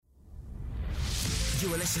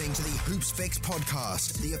You are listening to the Hoops Fix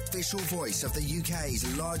podcast, the official voice of the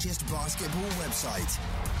UK's largest basketball website.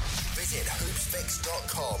 Visit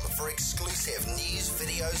hoopsfix.com for exclusive news,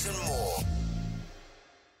 videos and more.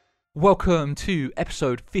 Welcome to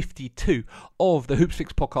episode 52 of the Hoops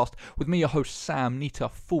Fix podcast with me, your host Sam Nita,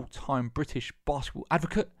 full-time British basketball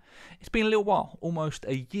advocate. It's been a little while, almost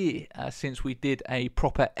a year since we did a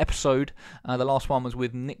proper episode. The last one was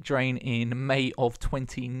with Nick Drain in May of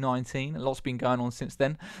 2019. A lot's been going on since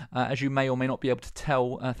then. As you may or may not be able to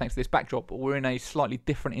tell, thanks to this backdrop, but we're in a slightly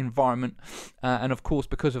different environment. And of course,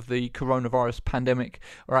 because of the coronavirus pandemic,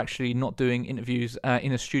 we're actually not doing interviews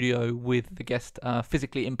in a studio with the guest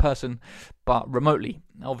physically in person, but remotely.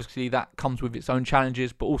 Obviously, that comes with its own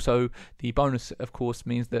challenges, but also the bonus, of course,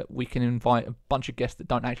 means that we can invite a bunch of guests that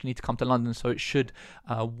don't actually need to come to London, so it should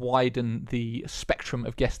widen the spectrum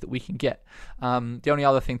of guests that we can get. The only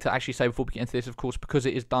other thing to actually say before we get into this, of course, because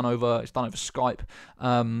it's done over Skype,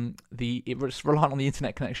 it's reliant on the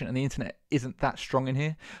internet connection, and the internet isn't that strong in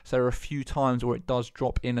here, so there are a few times where it does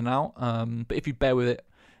drop in and out. But if you bear with it,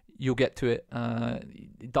 you'll get to it.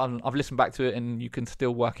 I've listened back to it and you can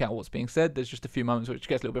still work out what's being said. There's just a few moments which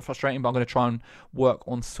gets a little bit frustrating, but I'm going to try and work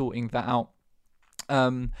on sorting that out.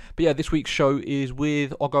 But yeah, this week's show is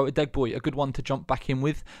with Ogo Adegboye, a good one to jump back in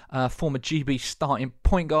with. Former GB starting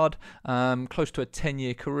point guard, close to a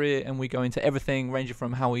 10-year career, and we go into everything ranging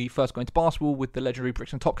from how he first got into basketball with the legendary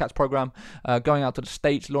Brixton Top Cats program, going out to the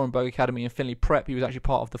States, Laurenburg Academy and Finley Prep. He was actually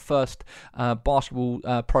part of the first basketball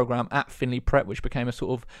program at Finley Prep, which became a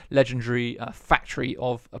sort of legendary factory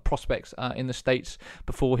of prospects in the States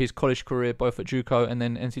before his college career, both at JUCO and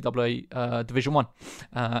then NCAA Division 1.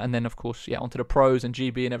 And then, of course, onto the pros and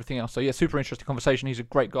GB and everything else. So yeah, super interesting conversation. He's a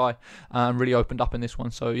great guy, really opened up in this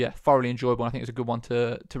one. So yeah, thoroughly enjoyable. I think it's a good one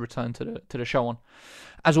to return to the show on.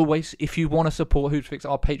 As always, if you want to support Hoopsfix,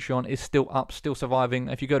 our Patreon is still up, still surviving.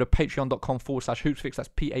 If you go to patreon.com/Hoopsfix, that's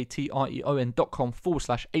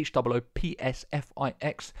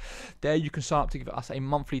patreon.com/HOOPSFIX. There you can sign up to give us a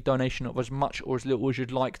monthly donation of as much or as little as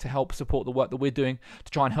you'd like to help support the work that we're doing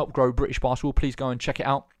to try and help grow British basketball. Please go and check it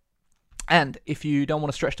out. And if you don't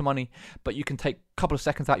want to stretch the money, but you can take a couple of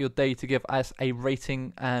seconds out of your day to give us a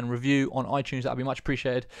rating and review on iTunes, that would be much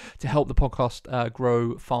appreciated to help the podcast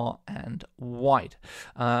grow far and wide.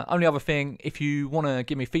 Only other thing, if you want to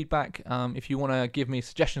give me feedback, if you want to give me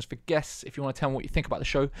suggestions for guests, if you want to tell me what you think about the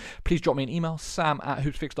show, please drop me an email,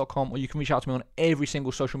 sam@hoopsfix.com, or you can reach out to me on every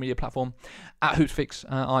single social media platform at hoopsfix.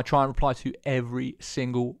 I try and reply to every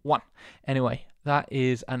single one. Anyway, that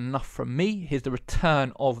is enough from me. Here's the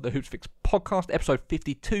return of the Hoops Fix podcast, episode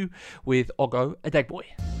 52, with Ogo Adegboye.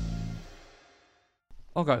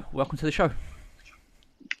 Ogo, welcome to the show.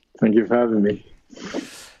 Thank you for having me.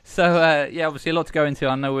 So, obviously a lot to go into.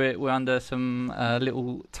 I know we're under some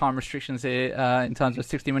little time restrictions here in terms of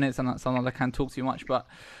 60 minutes, and that's something I can't talk too much, but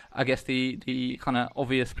I guess the kind of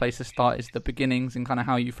obvious place to start is the beginnings and kind of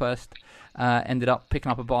how you first ended up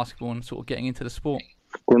picking up a basketball and sort of getting into the sport.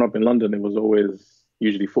 Growing up in London, it was always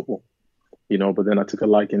usually football, but then I took a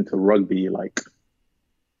liking to rugby, I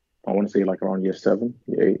want to say around year 7,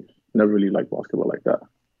 year 8. Never really liked basketball like that.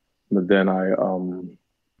 But then I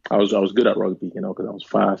was good at rugby, because I was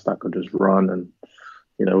fast, I could just run, and,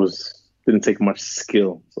 didn't take much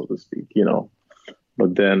skill, so to speak,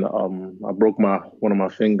 But then I broke one of my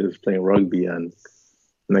fingers playing rugby, and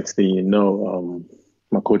next thing you know,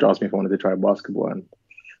 my coach asked me if I wanted to try basketball, and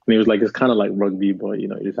he was like, it's kind of like rugby, but, you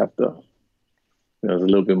just have to, there's a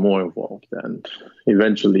little bit more involved. And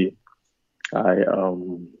eventually I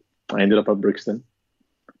ended up at Brixton.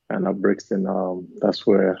 And at Brixton, that's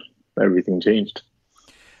where everything changed.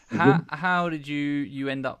 How did you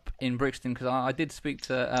end up in Brixton? Because I did speak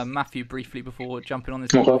to Matthew briefly before jumping on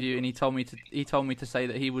this interview, and he told me to say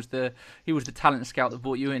that he was the talent scout that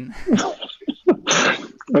brought you in.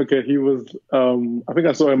 Okay, he was. I think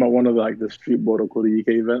I saw him at one of the street ball called the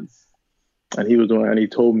UK events, and he was doing. And he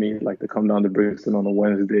told me to come down to Brixton on a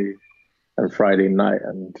Wednesday and Friday night,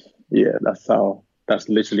 and yeah, that's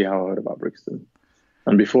literally how I heard about Brixton.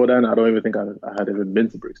 And before then, I don't even think I had ever been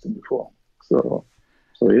to Brixton before. So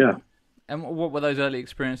yeah. And what were those early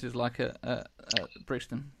experiences like at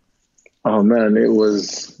Brixton? Oh man, it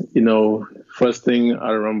was first thing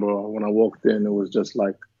I remember when I walked in, it was just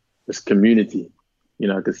like this community.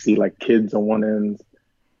 I could see kids on one end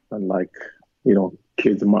and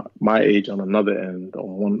kids my age on another end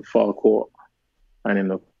on one far court. And in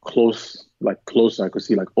the closer I could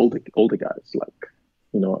see older guys,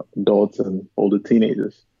 adults and older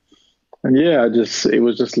teenagers. And yeah, it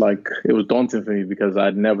was daunting for me because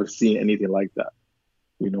I'd never seen anything like that.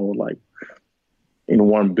 In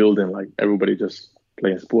one building, everybody just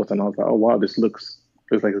playing sports. And I was like, oh wow, this looks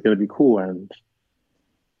looks like it's gonna be cool. And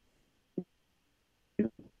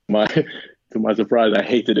my to my surprise, I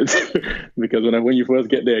hated it because when you first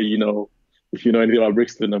get there, if you know anything about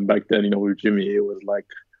Brixton, and back then, with Jimmy, it was like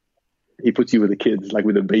he puts you with the kids, like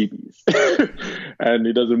with the babies, and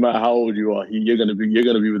it doesn't matter how old you are, you're gonna be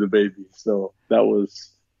with the babies. So that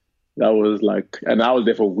was like, and I was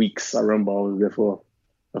there for weeks. I remember I was there for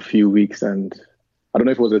a few weeks, and I don't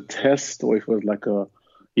know if it was a test or if it was like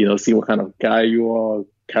see what kind of guy you are,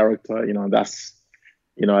 character, and that's,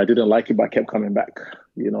 I didn't like it, but I kept coming back,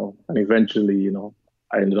 and eventually,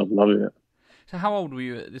 I ended up loving it. So how old were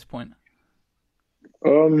you at this point? I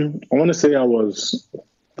want to say I was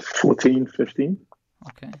 14, 15.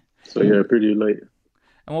 Okay. So yeah, pretty late.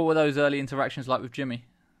 And what were those early interactions like with Jimmy?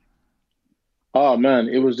 Oh man,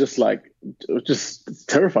 it was just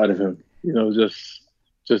terrified of him.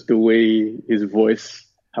 Just the way his voice,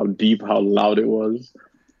 how deep, how loud it was,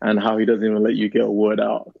 and how he doesn't even let you get a word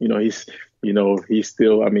out. He's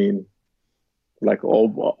still, I mean, like the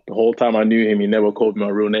whole time I knew him, he never called me my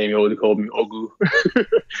real name. He always called me Ogu,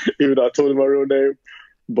 even though I told him my real name.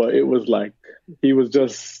 But it was like, he's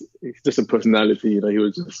just a personality. He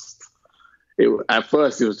was just, at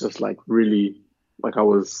first it was just like really, like I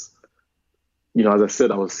was, as I said,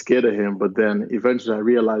 I was scared of him. But then eventually I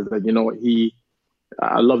realized that,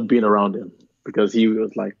 I loved being around him because he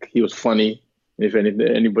was funny. If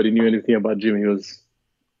anybody knew anything about Jim, he was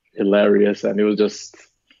hilarious. And it was just,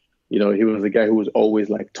 he was a guy who was always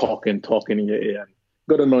like talking in your ear.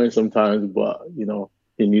 Got annoying sometimes, but,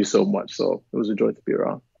 he knew so much. So it was a joy to be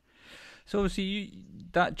around. So obviously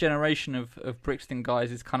that generation of Brixton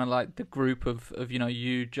guys is kind of like the group of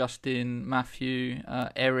you, Justin, Matthew,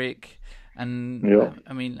 Eric, and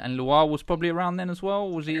and Luar was probably around then as well.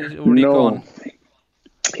 Was he already gone?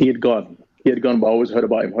 He had gone, but I always heard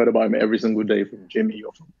about him every single day from Jimmy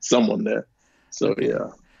or from someone there. So okay.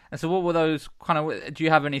 Yeah. And so what were those kind of, do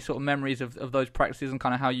you have any sort of memories of those practices and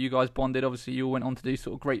kind of how you guys bonded? Obviously you all went on to do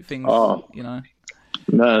sort of great things,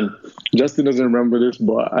 Man, Justin doesn't remember this,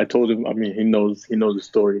 but I told him, I mean, he knows the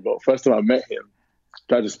story. But first time I met him,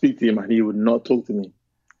 tried to speak to him, and he would not talk to me.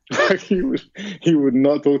 he would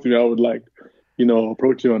not talk to me. I would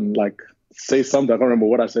approach him and say something. I can't remember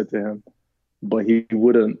what I said to him, but he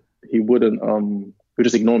wouldn't he would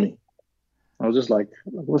just ignore me. I was just like,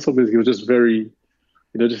 what's up with this? He was just very,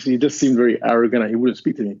 he just seemed very arrogant, and he wouldn't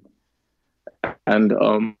speak to me. And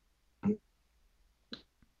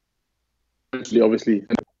obviously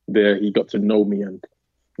there he got to know me, and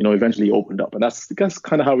eventually he opened up, and that's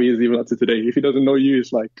kind of how he is even up to today. If he doesn't know you,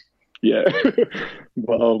 it's like, yeah.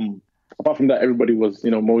 But apart from that, everybody was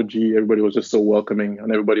Moji. Everybody was just so welcoming,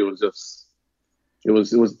 and everybody was just, it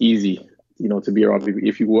was easy to be around people.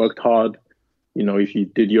 If you worked hard, if you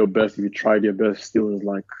did your best, if you tried your best, it was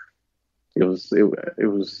like it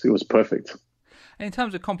was perfect. And in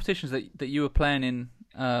terms of competitions that you were playing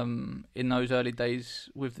in those early days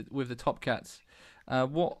with the Top Cats,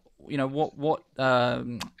 what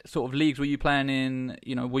sort of leagues were you playing in?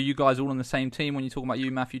 Were you guys all on the same team when you're talking about you,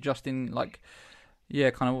 Matthew, Justin? Kind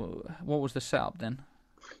of, what was the setup then?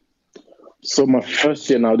 So my first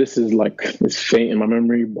year, now this is it's faint in my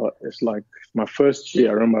memory, but it's like my first year,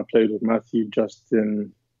 I remember I played with Matthew,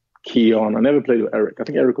 Justin, Keon. I never played with Eric. I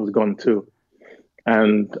think Eric was gone too.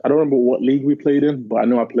 And I don't remember what league we played in, but I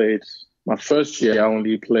know I played, my first year, I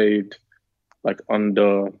only played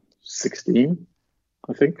under 16,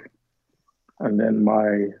 I think. And then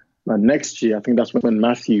my next year, I think that's when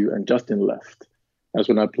Matthew and Justin left. That's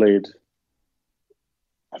when I played,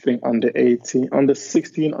 I think under 18, under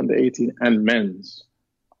 16, under 18, and men's.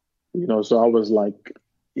 So I was like,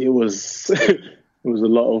 it was it was a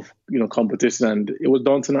lot of competition, and it was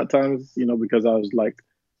daunting at times, because I was like,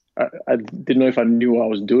 I didn't know if I knew what I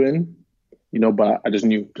was doing, but I just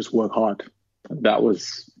knew, just work hard. And that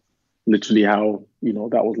was literally how,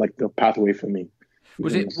 that was like the pathway for me.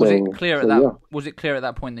 Was it clear at that? Yeah. Was it clear at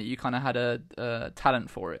that point that you kind of had a talent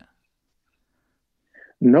for it?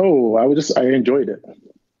 No, I enjoyed it.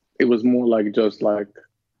 It was more like just like,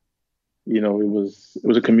 it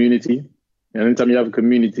was a community. And anytime you have a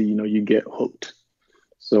community, you get hooked.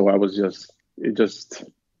 So I just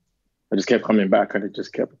kept coming back, and it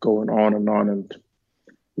just kept going on and on. And,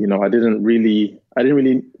 I didn't really,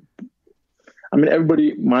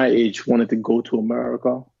 everybody my age wanted to go to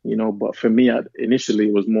America, but for me, initially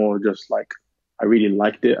it was more just like, I really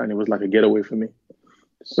liked it, and it was like a getaway for me.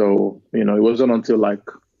 So, it wasn't until I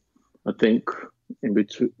think in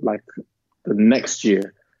between, the next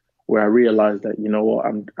year, where I realized that,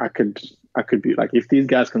 I could be if these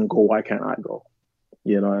guys can go, why can't I go?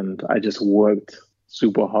 And I just worked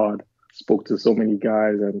super hard, spoke to so many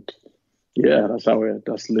guys, and Yeah,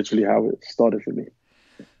 that's literally how it started for me.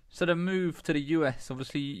 So the move to the US,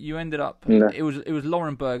 obviously, you ended up. Yeah, It was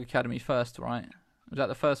Laurenburg Academy first, right? Was that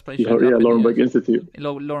the first place you ended yeah, up in the Laurenburg US? Institute.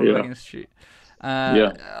 Laurenburg Yeah, Institute.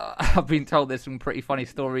 yeah. I've been told there's some pretty funny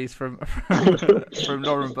stories from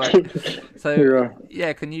Laurenburg. So Yeah.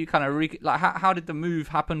 yeah, can you kind of like how did the move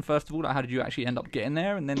happen first of all? Like how did you actually end up getting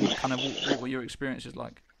there, and then kind of what were your experiences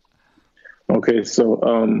like? Okay, so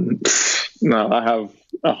now I have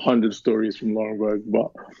 100 stories from Laurenburg,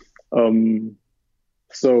 but um,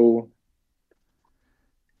 so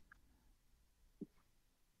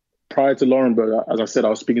prior to Laurenburg, as I said, I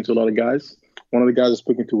was speaking to a lot of guys. One of the guys I was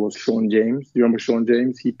speaking to was Sean James. Do you remember Sean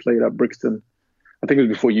James? He played at Brixton. I think it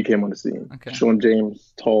was before you came on the scene. Okay. Sean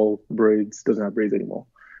James, tall, braids, doesn't have braids anymore.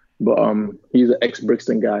 But he's an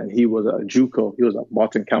ex-Brixton guy, and he was at JUCO. He was at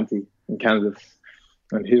Barton County in Kansas,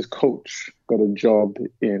 and his coach got a job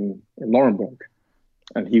in Laurenburg,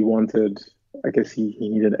 and he wanted, I guess he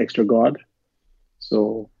needed an extra guard.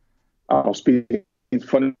 So I was speaking.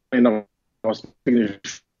 Funny enough, I was speaking to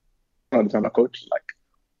at the time, my coach, like,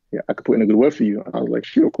 yeah, I could put in a good word for you. And I was like,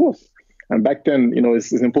 sure, of course. And back then,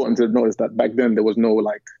 it's important to notice that back then there was no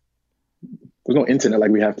internet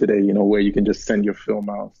like we have today, where you can just send your film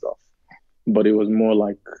out and stuff. But it was more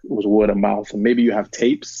like it was word of mouth. And maybe you have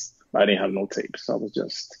tapes. I didn't have no tapes. I was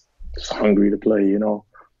just hungry to play.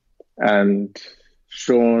 And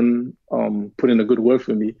Sean put in a good word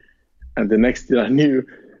for me. And the next thing I knew,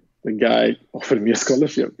 the guy offered me a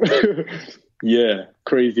scholarship. Yeah,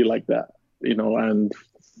 crazy like that. And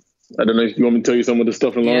I don't know if you want me to tell you some of the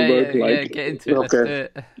stuff in Yeah, Laurenburg. yeah. Like, Get into it. Let's do okay,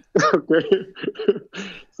 it. okay.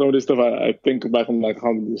 Some of this stuff I think back on like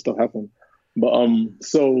how this stuff happened. But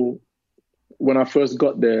so when I first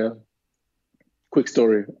got there, quick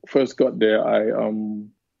story. First got there, I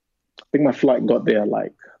think my flight got there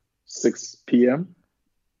like 6 p.m.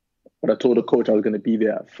 But I told the coach I was going to be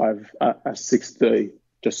there at 6:30,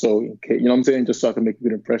 just so in case, you know what I'm saying, just so I can make a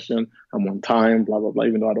good impression. I'm on time, blah blah blah.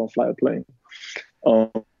 Even though I don't fly a plane.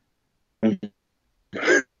 Um,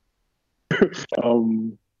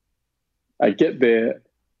 um, I get there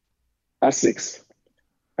at 6,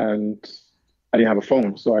 and I didn't have a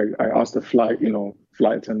phone, so I asked the flight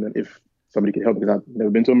attendant if somebody could help because I've never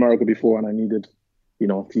been to America before and I needed,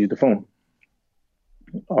 to use the phone.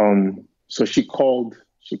 So she called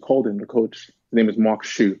him, the coach. His name is Mark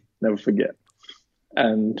Shu, never forget.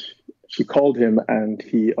 And she called him and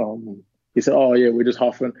he said, "Oh yeah, we're just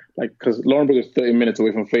halfing like because Laurenburg is 30 minutes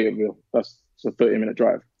away from Fayetteville. That's a 30-minute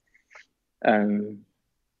drive." And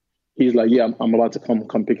he's like, "Yeah, I'm about to come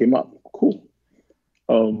pick him up." Cool.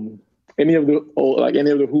 Um, any of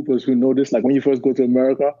the hoopers who know this, like when you first go to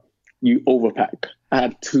America, you overpack. I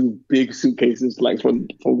had two big suitcases, like for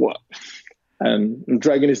what? And I'm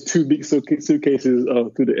dragging his two big suitcases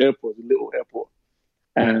through the airport, the little airport.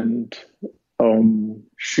 And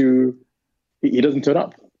Shu, he doesn't turn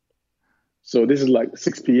up. So this is like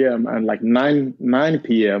 6 p.m. and like 9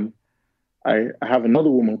 p.m. I have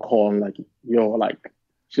another woman call and like, yo, like,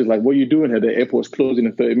 she's like, what are you doing here? The airport's closing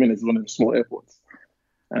in 30 minutes, one of the small airports.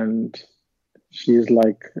 And she's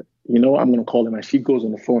like, I'm going to call him. And she goes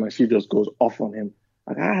on the phone and she just goes off on him.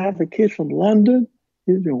 Like, I have a kid from London.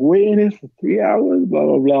 He's been waiting here for 3 hours, blah,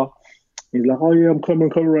 blah, blah. He's like, oh, yeah, I'm coming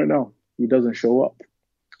right now. He doesn't show up.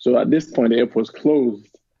 So at this point, the airport's closed.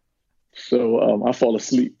 So I fall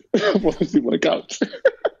asleep. I fall asleep on the couch.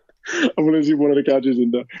 I fall asleep on one of the couches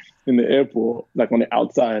in the airport, like on the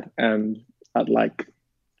outside. And at like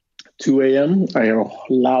 2 a.m., I hear a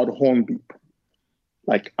loud horn beep.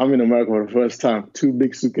 Like I'm in America for the first time, two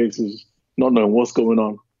big suitcases, not knowing what's going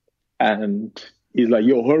on. And he's like,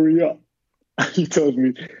 yo, hurry up. He tells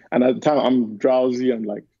me, and at the time I'm drowsy. I'm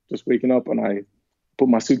like just waking up, and I put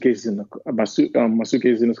my suitcase my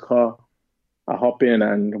suitcase in his car. I hop in,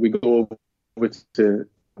 and we go over to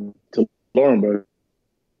Laurenburg,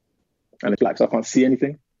 and it's black, so I can't see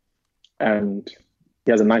anything. And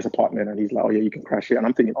he has a nice apartment, and he's like, "Oh yeah, you can crash here." And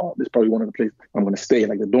I'm thinking, "Oh, this is probably one of the places I'm going to stay,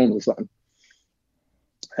 like the dorms or something."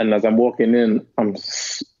 And as I'm walking in, I'm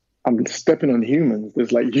stepping on humans.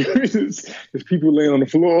 There's like there's people laying on the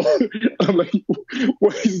floor. I'm like,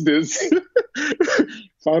 what is this?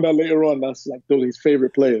 Found out later on that's like those are his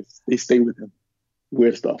favorite players. They stay with him.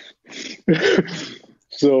 Weird stuff.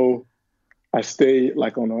 So I stay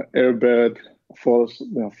like on an airbed,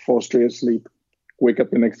 fall straight asleep. Wake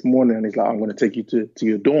up the next morning and he's like, I'm going to take you to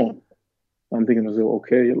your dorm. I'm thinking,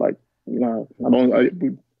 okay, like,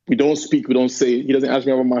 we don't speak, we don't say. He doesn't ask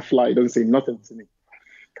me about my flight. He doesn't say nothing to me.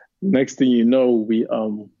 Next thing you know, we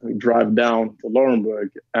drive down to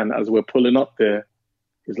Laurenburg, and as we're pulling up there,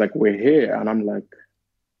 he's like, "We're here," and I'm like,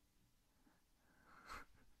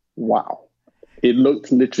 wow. It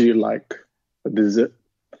looked literally like a desert.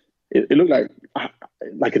 It looked like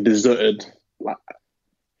a deserted. Like,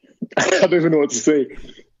 I don't even know what to say.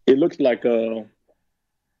 It looked like a.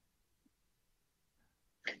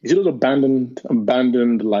 You see those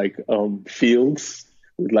abandoned like fields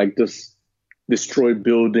with like just destroyed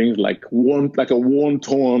buildings, like a worn,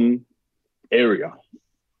 torn area.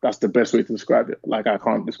 That's the best way to describe it. Like I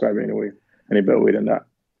can't describe it any better way than that.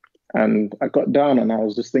 And I got down and I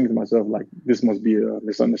was just thinking to myself, like, this must be a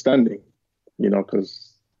misunderstanding,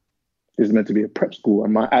 because this is meant to be a prep school.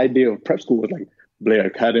 And my idea of prep school was like Blair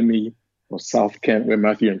Academy or South Kent, where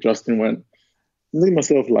Matthew and Justin went. I think to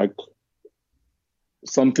myself, like,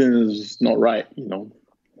 something is not right,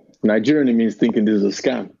 Nigerian, it means thinking this is a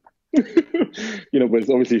scam. But it's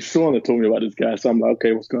obviously Sean that told me about this guy. So I'm like,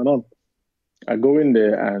 okay, what's going on? I go in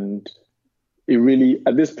there and it really,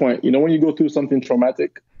 at this point, when you go through something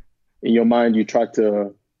traumatic, in your mind, you try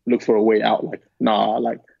to look for a way out. Like, nah,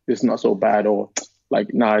 like this is not so bad, or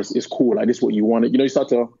like, nah, it's cool. Like this is what you wanted. You start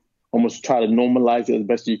to almost try to normalize it as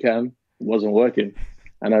best you can. It wasn't working.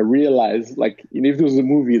 And I realized, like, if there was a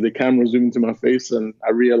movie, the camera zoomed into my face and I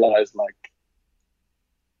realized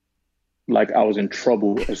like I was in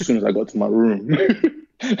trouble as soon as I got to my room.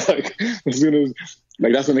 Like as soon as,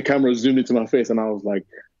 like, that's when the camera zoomed into my face and I was like,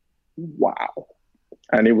 wow.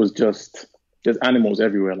 And it was just, there's animals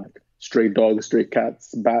everywhere, like stray dogs, stray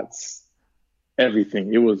cats, bats,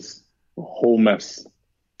 everything. It was a whole mess.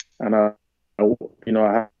 And I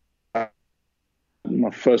had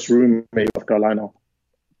my first roommate in North Carolina,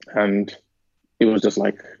 and it was just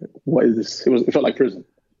like, what is this? It felt like prison.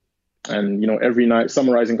 And, every night,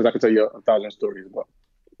 summarizing, because I could tell you 1,000 stories, but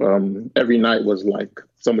every night was like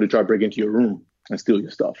somebody tried to break into your room and steal your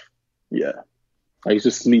stuff. Yeah. I used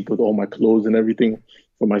to sleep with all my clothes and everything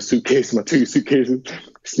from my suitcase, my 2 suitcases,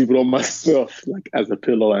 sleep with all my stuff like as a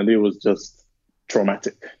pillow, and it was just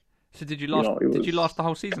traumatic. So did you last the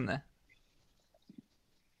whole season there?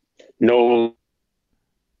 No.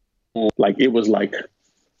 Like it was like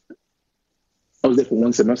I was there for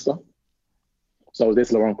 1 semester. So I was there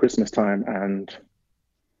till around Christmas time, and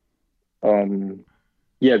then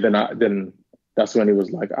that's when it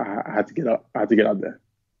was like I had to get up. I had to get out there.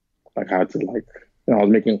 Like I had to I was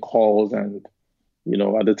making calls, and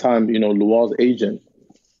at the time, Lual's agent,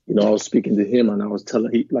 I was speaking to him and I was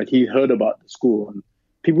telling he heard about the school, and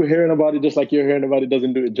people hearing about it just like you're hearing about it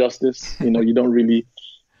doesn't do it justice. You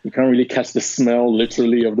can't really catch the smell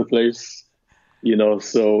literally of the place.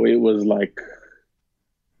 So it was like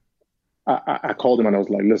I called him and I was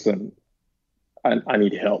like, listen, I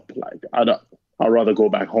need help. Like I'd rather go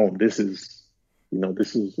back home. This was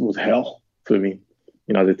hell for me.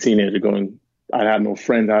 As a teenager I had no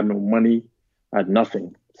friends, I had no money, I had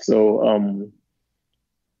nothing. So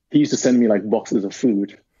he used to send me like boxes of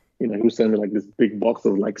food. He would send me like this big box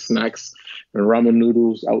of like snacks and ramen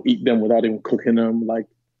noodles. I'll eat them without even cooking them.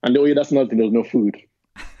 And that's another thing, there was no food.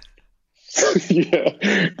 Yeah,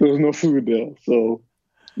 there was no food there. So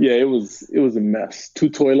yeah, it was a mess. 2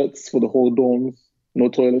 toilets for the whole dorms, no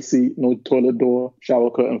toilet seat, no toilet door, shower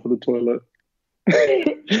curtain for the toilet.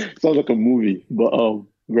 Sounds like a movie, but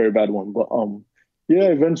very bad one. But yeah,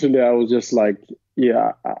 eventually I was just like,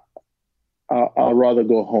 yeah, I'd rather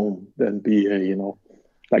go home than be here.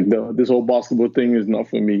 Like this whole basketball thing is not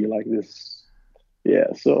for me. Like this,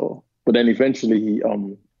 yeah. So, but then eventually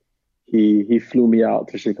he flew me out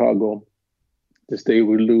to Chicago to stay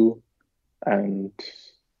with Lou and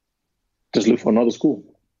just look for another school.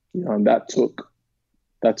 And that took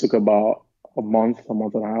about a month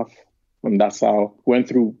and a half. And that's how went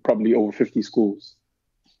through probably over 50 schools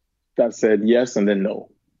that said yes and then no,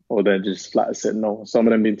 or then just flat said no. Some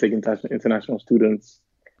of them been taking international students,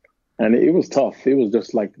 and it was tough. It was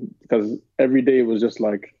just like, because every day it was just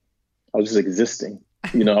like I was just existing.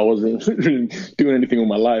 I wasn't really doing anything with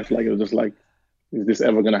my life. Like it was just like, is this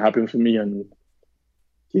ever gonna happen for me? And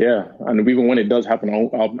yeah, and even when it does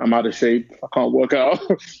happen, I'm out of shape. I can't work out.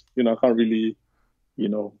 I can't really,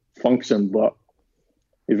 function. But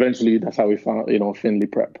eventually, that's how we found, Finley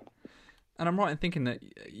Prep. And I'm right in thinking that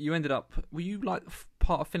you ended up, were you like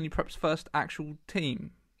part of Finley Prep's first actual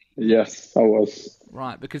team? Yes, I was.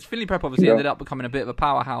 Right, because Finley Prep obviously ended up becoming a bit of a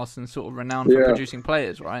powerhouse and sort of renowned for producing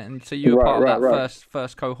players, right? And so you were part of that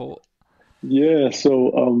first cohort. Yeah,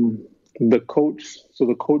 so the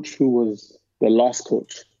coach who was the last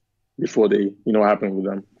coach before they, what happened with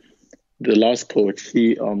them, the last coach,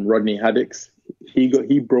 Rodney Haddix,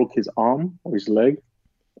 he broke his arm or his leg,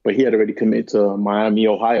 but he had already committed to Miami,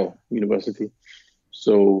 Ohio University.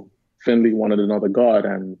 So Finley wanted another guard,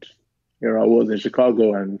 and here I was in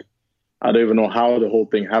Chicago, and I don't even know how the whole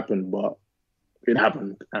thing happened, but it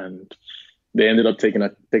happened, and they ended up taking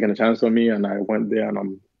a chance on me, and I went there, and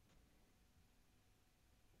I'm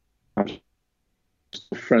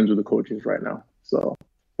friends with the coaches right now. So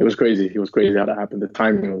it was crazy. It was crazy how that happened. The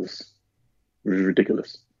timing was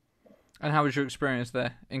ridiculous. And how was your experience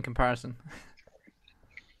there in comparison?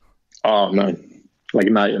 Oh man, like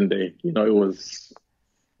night and day. You know, it was.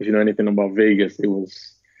 If you know anything about Vegas, it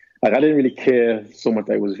was like I didn't really care so much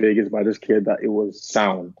that it was Vegas, but I just cared that it was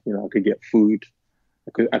sound. You know, I could get food.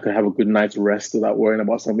 I could have a good night's rest without worrying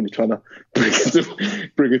about somebody trying to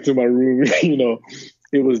bring it to my room. You know,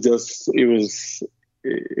 it was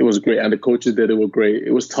great, and the coaches there, they were great.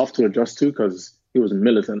 It was tough to adjust to because it was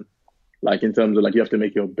militant. Like in terms of like you have to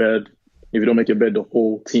make your bed. If you don't make your bed, the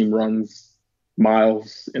whole team runs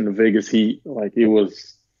miles in the Vegas heat. Like it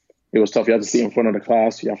was tough. You have to sit in front of the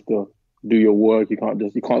class. You have to do your work. You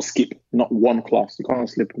can't skip not one class. You can't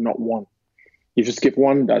slip not one. If you skip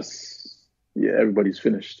one, everybody's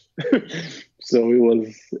finished. So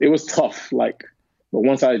it was tough. Like, but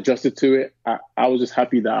once I adjusted to it, I was just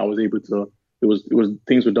happy that I was able to. It was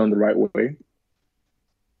things were done the right way,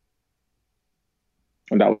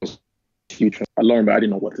 and that was huge. I learned, but I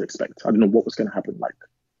didn't know what to expect. I didn't know what was going to happen. Like,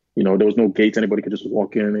 you know, there was no gates. Anybody could just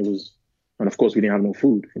walk in. And of course, we didn't have no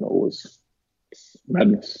food. You know, it was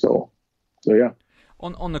madness. So yeah.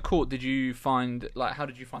 On the court, did you find, like, how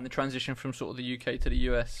did you find the transition from sort of the UK to the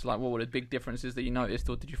US? Like, what were the big differences that you noticed,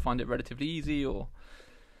 or did you find it relatively easy, or?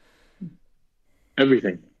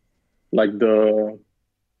 Everything. Like for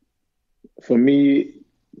me,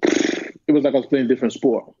 it was like I was playing a different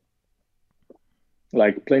sport.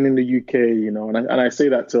 Like playing in the UK, you know, and I say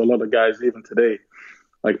that to a lot of guys even today.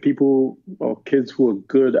 Like people or kids who are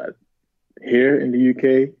good at here in the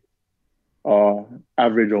UK are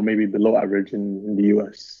average or maybe below average in the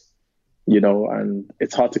US, you know, and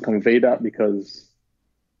it's hard to convey that because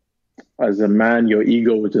as a man, your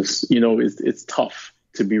ego is just, you know, it's tough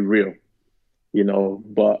to be real, you know,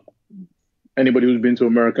 but anybody who's been to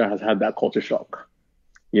America has had that culture shock,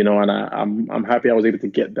 you know, and I'm happy I was able to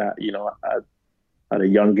get that, you know, at a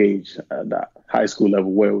young age, at that high school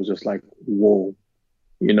level where it was just like, whoa,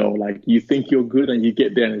 you know, like you think you're good and you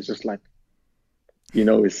get there and it's just like, you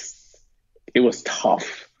know, it was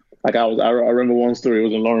tough. Like I remember one story, it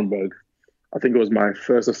was in Laurenburg. I think it was my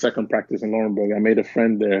first or second practice in Laurenburg. I made a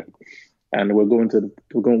friend there and we're going to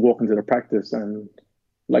walk into the practice and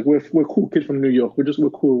like, we're cool kids from New York. We're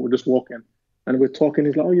cool. We're just walking and we're talking.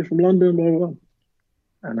 He's like, oh, you're from London, blah, blah, blah.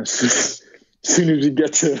 And as soon as we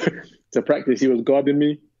get to practice, he was guarding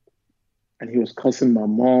me and he was cussing my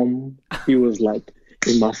mom. He was like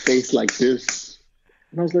in my face like this.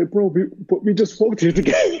 And I was like, bro, we just walked here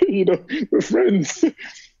together, you know, we're friends,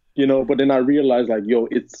 you know, but then I realized like, yo,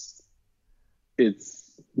 it's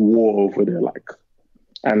war over there. Like,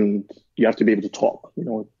 and you have to be able to talk, you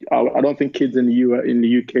know. I don't think kids in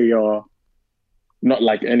the UK are not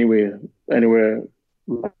like anywhere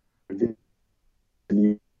like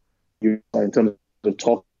in terms of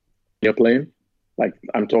talk you're playing. Like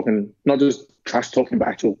I'm talking, not just trash talking, but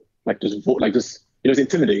actual, like just, you know, it's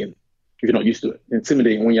intimidating. If you're not used to it,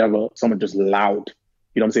 intimidating when you have someone just loud,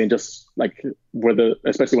 you know what I'm saying? Just like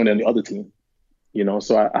especially when they're on the other team, you know?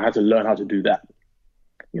 So I had to learn how to do that,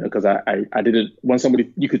 you know, because I didn't, when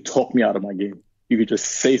somebody, you could talk me out of my game. You could just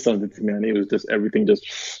say something to me and it was just everything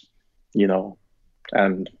just, you know,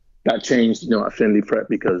 and that changed, you know, at Finley Prep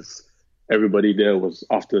because everybody there was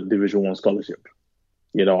after Division I scholarship,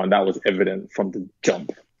 you know, and that was evident from the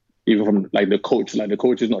jump, even from like the coach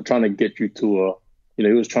is not trying to get you to you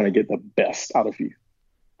know, he was trying to get the best out of you.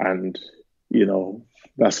 And, you know,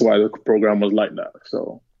 that's why the program was like that.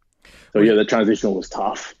 So yeah, the transition was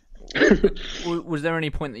tough. Was there any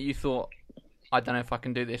point that you thought, I don't know if I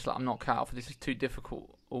can do this, like I'm not cut out for this, is too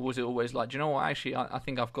difficult? Or was it always like, do you know what, actually, I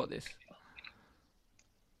think I've got this?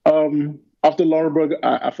 After Laurenburg,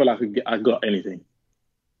 I felt like I got anything.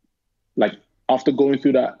 Like after going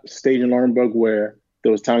through that stage in Laurenburg where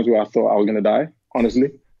there was times where I thought I was going to die,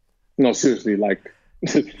 honestly. No, seriously, like,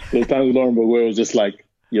 there was times in Laurenburg where it was just like,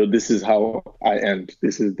 yo, this is how I end.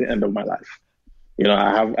 This is the end of my life. You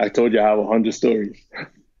know, I told you I have 100 stories.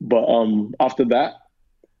 But after that,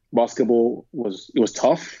 basketball was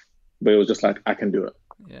tough, but it was just like, I can do it.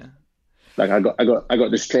 Yeah. Like I got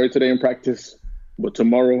destroyed today in practice, but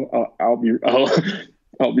tomorrow I'll be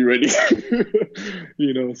ready.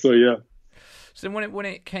 You know, so yeah. So then when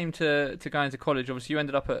it came to going to college, obviously you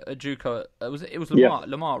ended up at JUCO. It was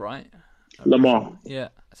Lamar, right? Lamar. Yeah.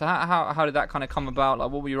 So how did that kind of come about?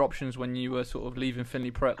 Like, what were your options when you were sort of leaving Finley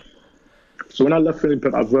Prep? So when I left Finley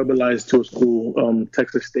Prep, I verbalized to a school,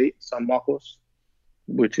 Texas State, San Marcos,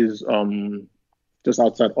 which is just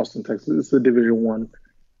outside Austin, Texas. It's a Division One.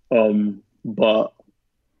 But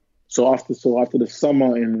after the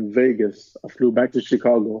summer in Vegas, I flew back to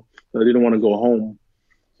Chicago. I didn't want to go home,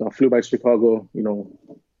 so I flew back to Chicago.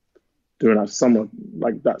 During that summer,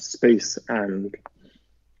 like that space, and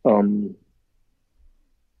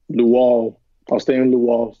Luwal. I was staying in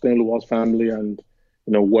Luwal's family, and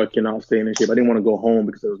working out, staying in shape. I didn't want to go home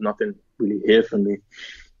because there was nothing really here for me.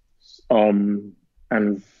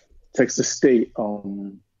 And Texas State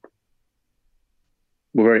were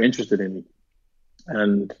very interested in me,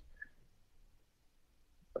 and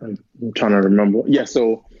I'm trying to remember. Yeah,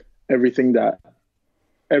 so everything that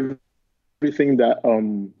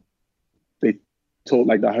they told,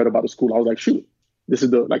 like, that I heard about the school, I was like, shoot, this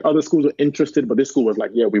is other schools were interested, but this school was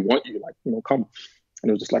like, yeah, we want you, come. And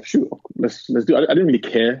it was just like, shoot, let's do it. I didn't really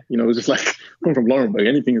care, it was just like, I'm from Laurenburg,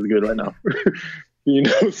 anything is good right now.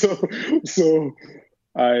 So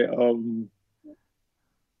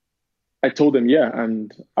I told them, yeah,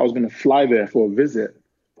 and I was going to fly there for a visit.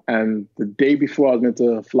 And the day before I was meant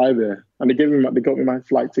to fly there, and they got me my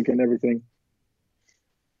flight ticket and everything,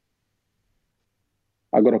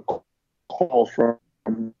 I got a call from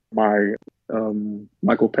my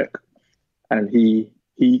Michael Peck, and he's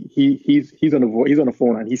on the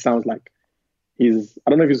phone, and he sounds like I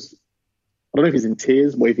don't know if he's in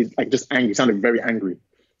tears, but if he's like just angry. He sounded very angry,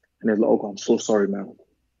 and he's like, "Oh, I'm so sorry, man.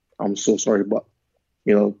 I'm so sorry, but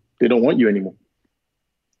they don't want you anymore."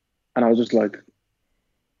 And I was just like,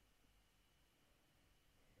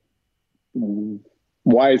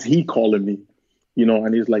 why is he calling me?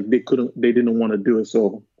 And he's like, they didn't want to do it,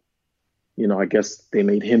 so I guess they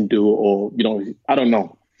made him do it, or I don't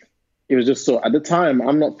know. It was just so, at the time,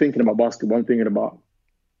 I'm not thinking about basketball. I'm thinking about,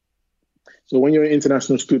 so when you're an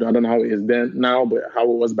international student, I don't know how it is then now, but how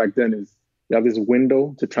it was back then is you have this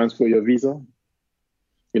window to transfer your visa,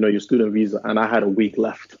 your student visa, and I had a week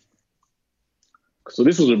left. So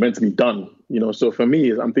this was meant to be done, So for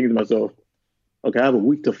me, I'm thinking to myself, okay, I have a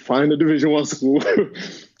week to find a Division One school,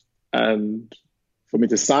 and for me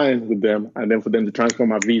to sign with them, and then for them to transfer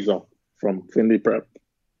my visa from Finley Prep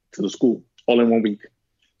to the school all in 1 week.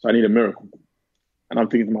 So I need a miracle. And I'm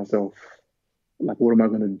thinking to myself, like, what am I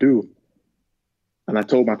going to do? And I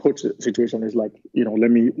told my coach the situation is like, let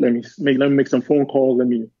me make some phone calls, let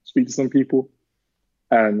me speak to some people.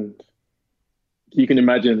 And you can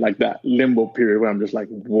imagine like that limbo period where I'm just like,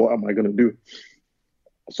 what am I going to do?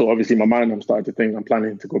 So obviously in my mind, I'm starting to think I'm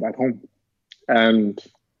planning to go back home. And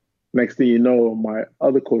next thing you know, my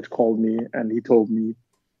other coach called me and he told me,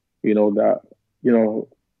 that,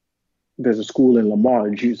 there's a school in Lamar,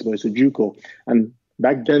 it's a JUCO. And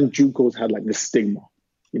back then, JUCOs had like this stigma.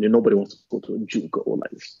 Nobody wants to go to a JUCO or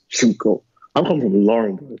like JUCO. I'm coming from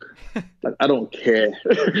Laurenburg. Like, I don't care.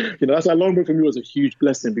 That's why Laurenburg for me was a huge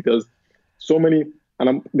blessing because so many,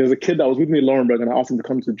 there's a kid that was with me in Laurenburg and I asked him to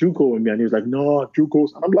come to JUCO with me and he was like, no,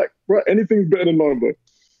 JUCOs. And I'm like, bro, anything's better than Laurenburg.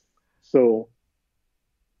 So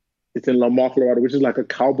it's in Lamar, Colorado, which is like a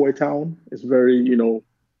cowboy town. It's very,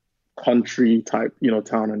 country type,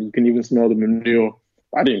 town, and you can even smell the manure.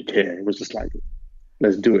 I didn't care. It was just like,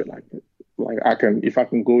 let's do it. Like if I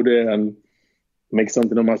can go there and make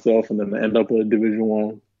something of myself and then end up with a Division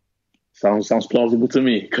One, sounds plausible to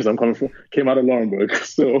me because came out of Laurenburg.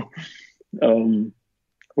 So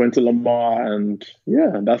went to Lamar, and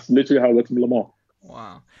yeah, that's literally how I went to Lamar.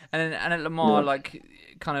 Wow. And at Lamar,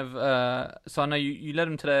 so I know you led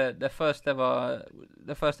them to their first ever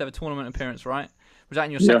tournament appearance, right? Was that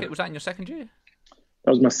in your second? Yeah. Was that in your second year?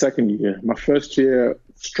 That was my second year. My first year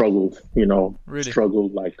struggled. Really?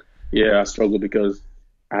 Struggled. I struggled because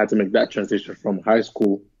I had to make that transition from high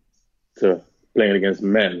school to playing against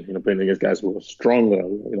men. Playing against guys who were stronger.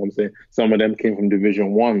 What I'm saying? Some of them came from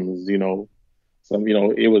Division Ones. Some.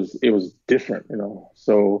 It was different.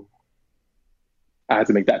 So I had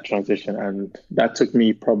to make that transition, and that took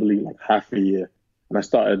me probably like half a year. And I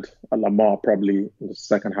started at Lamar probably in the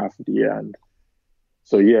second half of the year, and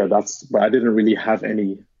so yeah, but I didn't really have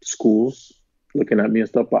any schools looking at me and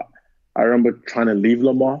stuff. But I remember trying to leave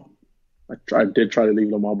Lamar. I did try to leave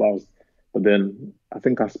Lamar, but then I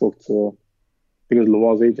think I spoke to, it was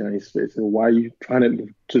Luwal's agent, and he said, "Why are you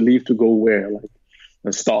trying to leave to go where?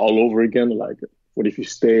 And start all over again? Like, what if you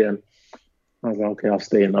stay?" And I was like, "Okay, I'll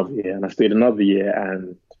stay another year." And I stayed another year,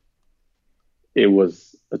 and it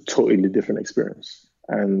was a totally different experience.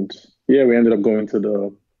 And yeah, we ended up going to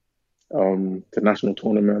the national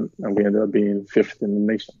tournament, and we ended up being 5th in the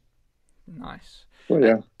nation. Nice. So,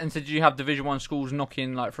 yeah. And so did you have Division One schools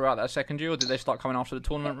knocking throughout that second year, or did they start coming after the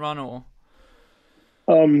tournament run, or?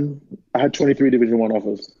 I had 23 Division One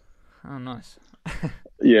offers. Oh, nice.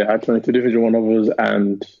 Yeah, I had 22 Division One offers,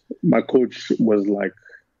 and my coach was like,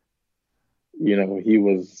 he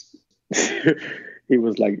was he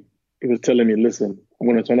was like he was telling me, listen, I'm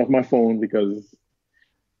going to turn off my phone because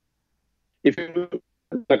if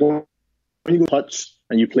like when you go touch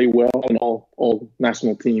and you play well on all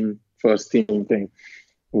national team, first team thing,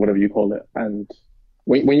 whatever you call it, and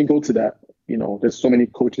when you go to that, there's so many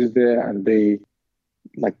coaches there, and they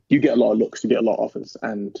like you get a lot of looks, you get a lot of offers,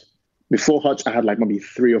 and before Hutch, I had like maybe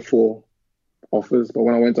 3 or 4 offers, but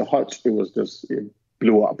when I went to Hutch, it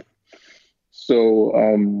blew up. So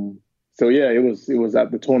yeah, it was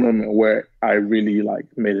at the tournament where I really like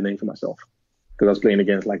made a name for myself because I was playing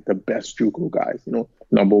against like the best JUCO guys,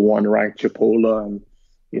 number one ranked Chipola and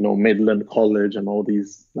Midland College and all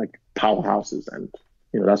these like powerhouses, and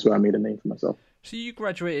that's where I made a name for myself. So you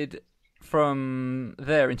graduated from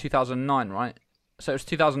there in 2009, right? So it was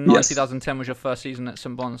 2009, Yes. 2010 was your first season at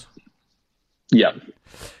St. Bon's. Yeah.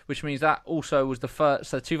 Which means that also was the first.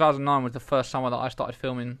 So 2009 was the first summer that I started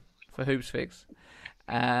filming for Hoops Fix.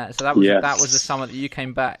 So that was the summer that you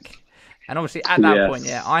came back. And obviously at that point,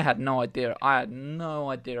 I had no idea. I had no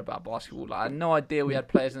idea about basketball. Like, I had no idea we had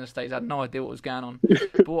players in the States. I had no idea what was going on.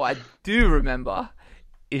 But what I do remember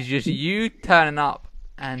is just you turning up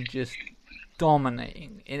and just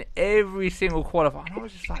dominating in every single qualifier. And I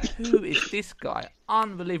was just like, who is this guy?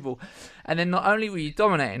 Unbelievable. And then not only were you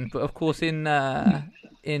dominating, but of course in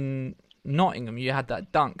Nottingham you had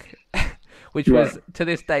that dunk, which was to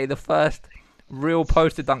this day the first real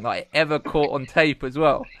poster dunk that I ever caught on tape as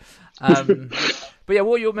well. But yeah,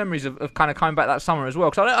 what are your memories of kind of coming back that summer as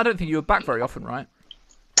well? Because I don't think you were back very often, right?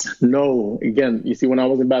 No, again, you see, when I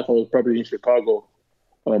wasn't back, I was probably in Chicago,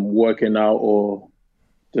 working out or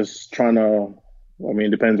just trying to. I mean,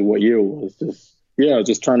 it depends on what year it was.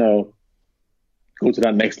 Just trying to go to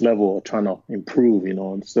that next level or trying to improve,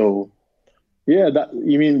 And so, yeah,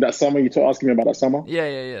 you mean that summer? You asking me about that summer?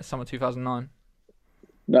 Yeah. Summer 2009.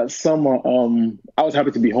 That summer, I was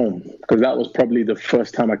happy to be home because that was probably the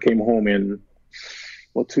first time I came home in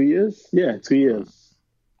 2 years? Yeah, 2 years.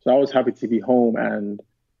 So I was happy to be home, and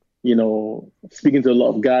speaking to a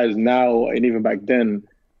lot of guys now and even back then,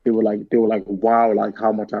 they were like, wow, like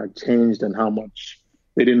how much I changed and how much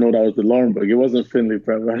they didn't know that was the Laurenburg. It wasn't Finley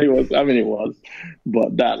Prep. It was,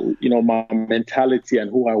 but that my mentality and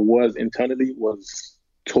who I was internally was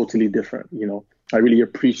totally different. I really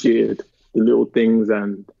appreciated the little things,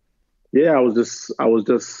 and yeah, I was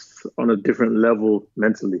just on a different level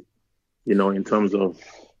mentally, in terms of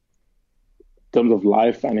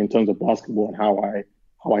life and in terms of basketball and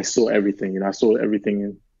how I saw everything. I saw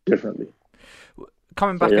everything differently.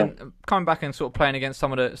 Coming back and sort of playing against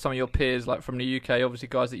some of your peers, like from the UK, obviously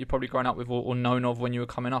guys that you've probably grown up with or known of when you were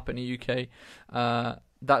coming up in the UK.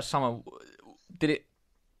 That summer, did it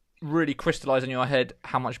really crystallise in your head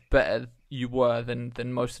how much better you were than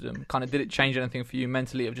most of them? Kind of, did it change anything for you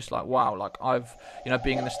mentally of just like, wow, like I've,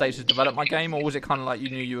 being in the States has developed my game, or was it kind of like you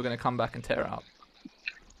knew you were going to come back and tear it up?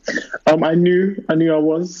 I knew I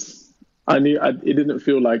was. It didn't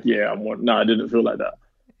feel like, I didn't feel like that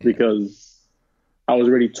because I was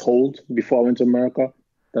already told before I went to America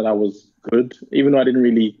that I was good, even though I didn't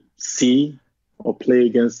really see or play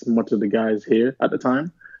against much of the guys here at the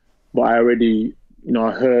time. But I already,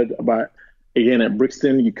 I heard about, again, at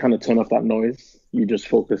Brixton, you kind of turn off that noise. You just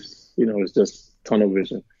focus, it's just tunnel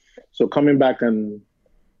vision. So coming back and,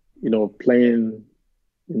 playing,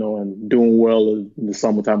 and doing well in the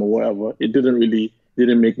summertime or whatever, it didn't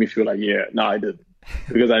make me feel like, I didn't.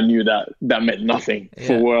 Because I knew that meant nothing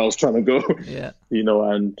for where I was trying to go. Yeah.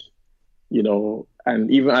 And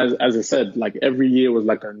even as I said, like every year was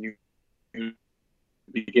like a new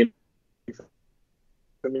beginning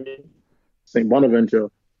for me. St.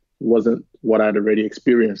 Bonaventure wasn't what I'd already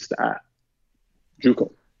experienced at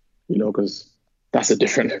JUCO, because that's a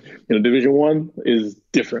different, Division One is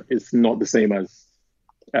different. It's not the same as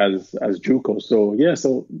JUCO.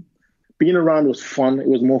 So being around was fun. It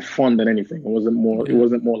was more fun than anything. It wasn't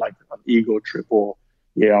more like an ego trip or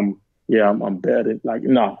I'm better. Like,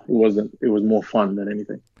 no, it wasn't. It was more fun than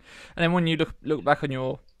anything. And then when you look back on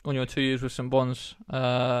your 2 years with St. Bon's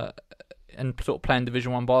and sort of playing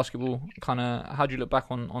Division One basketball, kind of how do you look back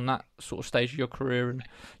on that sort of stage of your career and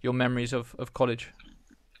your memories of college?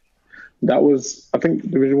 That was, I think,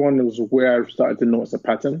 Division One was where I started to notice a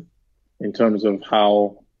pattern in terms of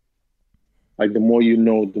how. Like the more you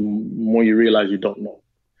know, the more you realize you don't know.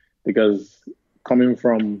 Because coming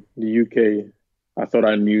from the UK, I thought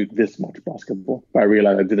I knew this much basketball, but I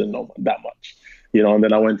realized I didn't know that much. And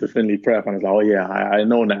then I went to Finley Prep and I was like, oh yeah, I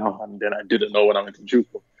know now. And then I didn't know when I went to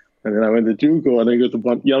JUCO. And then I went to JUCO and then go to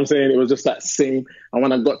Bon. You know what I'm saying? It was just that same. And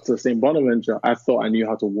when I got to St. Bonaventure, I thought I knew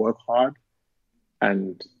how to work hard.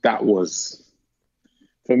 And that was,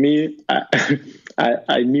 for me,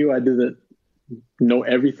 I knew I didn't know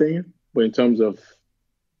everything. But in terms of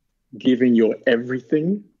giving your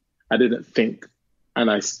everything, I didn't think.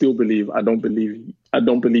 And I still believe, I don't believe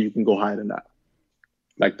you can go higher than that.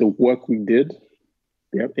 Like the work we did,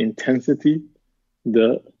 the intensity,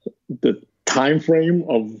 the time frame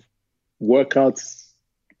of workouts,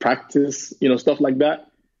 practice, stuff like that.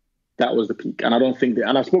 That was the peak. And I don't think that,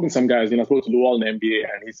 and I've spoken to some guys, I spoke to Luol in the NBA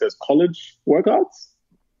and he says college workouts,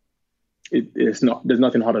 it's not, there's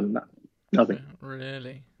nothing harder than that. Nothing.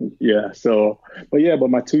 Really? Yeah. So, but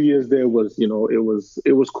my 2 years there was,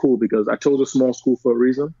 it was cool because I chose a small school for a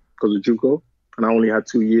reason because of JUCO and I only had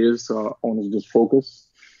 2 years. So I wanted to just focus.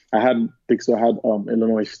 I had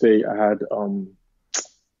Illinois State. I had,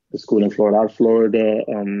 the school in Florida. I had Florida,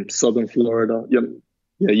 Southern Florida. Yeah,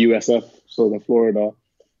 USF, Southern Florida.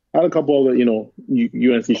 I had a couple other,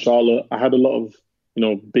 UNC Charlotte. I had a lot of,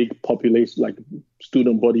 big population, like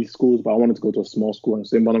student body schools, but I wanted to go to a small school, and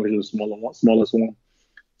St. Bonaventure was the smallest one.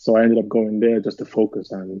 So I ended up going there just to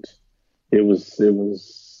focus, and it was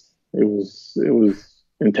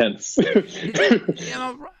intense.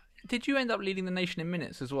 Did you end up leading the nation in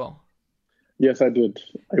minutes as well? Yes, I did.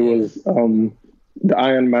 It was the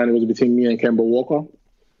Iron Man. It was between me and Kemba Walker.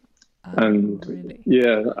 And really?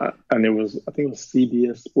 And it was, I think it was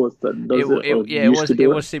CBS Sports that does it. It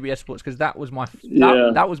was CBS Sports because that was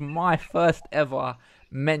my first ever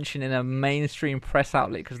mention in a mainstream press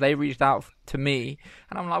outlet because they reached out to me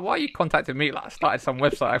and I'm like, why are you contacting me? Like I started some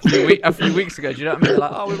website a few weeks ago. Do you know what I mean? They're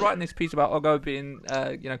like, oh, we're writing this piece about Ogo being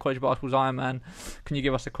college basketball's Iron Man. Can you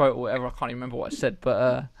give us a quote or whatever? I can't even remember what I said,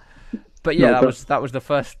 but yeah, that was the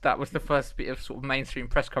first bit of sort of mainstream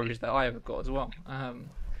press coverage that I ever got as well.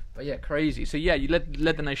 But yeah, crazy. So yeah, you led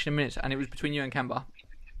the nation in minutes, and it was between you and Kemba.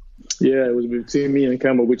 Yeah, it was between me and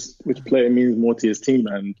Kemba, which player means more to his team,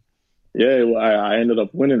 and I ended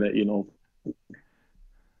up winning it.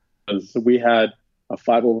 Because we had a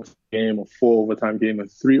 5 overtime game, a 4 overtime game, a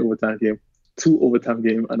 3 overtime game, 2 overtime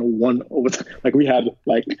game, and a 1 overtime. We had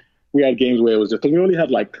games where it was just because we only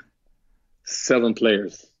had 7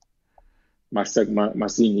 players my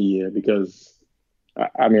senior year because.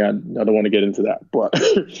 I mean, I don't want to get into that, but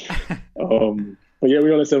yeah, we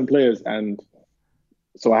only had 7 players, and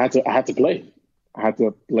so I had to play. I had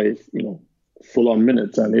to play, full on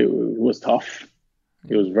minutes, and it was tough.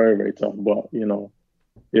 It was very, very tough, but it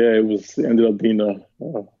ended up being a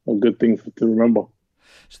good thing to remember.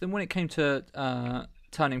 So then, when it came to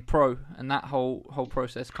turning pro and that whole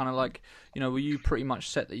process, kind of were you pretty much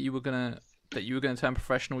set that you were gonna turn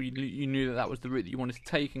professional? You knew that was the route that you wanted to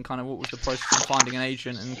take, and kind of what was the process of finding an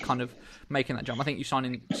agent and kind of making that jump? I think you signed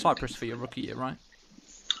in Cyprus for your rookie year, right?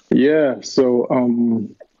 Yeah. So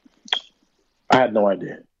I had no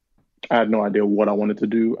idea. I had no idea what I wanted to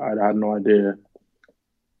do. I had no idea.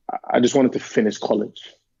 I just wanted to finish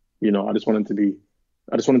college. I just wanted to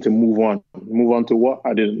move on. Move on to what?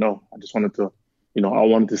 I didn't know. I just wanted to, I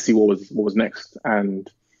wanted to see what was next.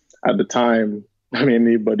 And at the time, I mean,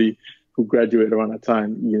 anybody who graduated around that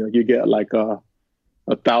time, you get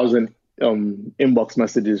 1,000 inbox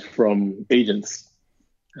messages from agents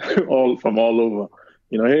all over.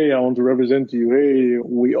 Hey, I want to represent you. Hey,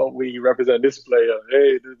 we represent this player.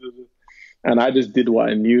 Hey, and I just did what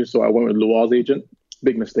I knew. So I went with Luol's agent.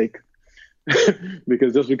 Big mistake.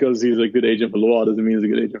 Because just because he's a good agent for Luol doesn't mean he's a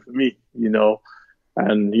good agent for me,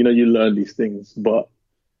 And, you learn these things. But,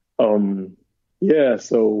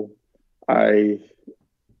 so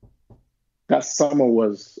that summer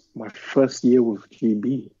was my first year with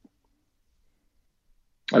GB,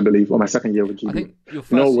 I believe, or my second year with GB. I think your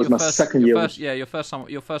first, no, it was my second year. Your first summer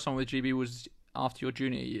with GB was after your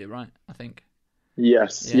junior year, right? I think.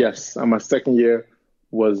 Yes. And my second year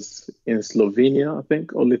was in Slovenia, I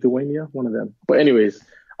think, or Lithuania, one of them. But anyways,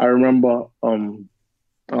 I remember,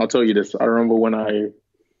 I'll tell you this. I remember when it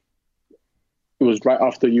was right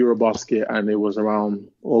after Eurobasket, and it was around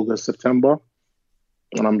August, September.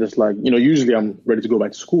 And I'm just like, usually I'm ready to go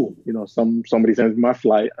back to school. Somebody sends me my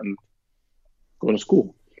flight and go to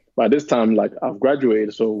school. But this time, I've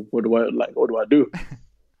graduated, so what do I do?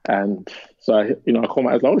 And so I call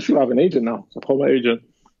I was like, oh shoot, I have an agent now. So I call my agent.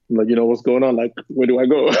 I'm like, what's going on? Where do I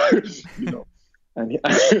go? And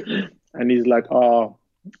he's like,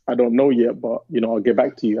 I don't know yet, but I'll get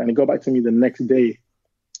back to you. And he got back to me the next day,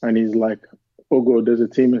 and he's like, Ogo, there's a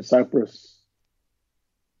team in Cyprus.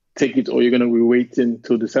 Take it, or you're going to be waiting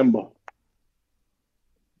till December.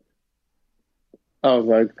 I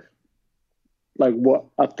was like what?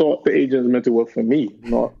 I thought the agent was meant to work for me,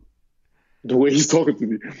 not the way he's talking to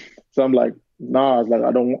me. So I'm like, nah, I was like,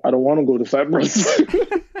 I don't want to go to Cyprus.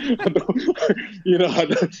 I don't, I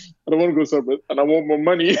don't want to go to Cyprus, and I want more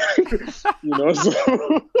money. So,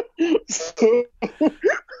 so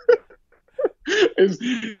it's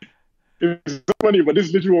it's funny, but this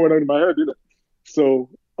is literally what went on in my head, So,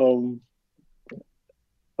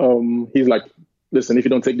 he's like, listen, if you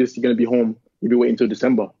don't take this, you're gonna be home. You'll be waiting until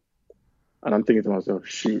December. And I'm thinking to myself,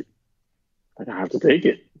 shoot, like I have to take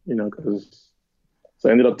it, because so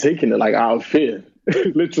I ended up taking it like out of fear,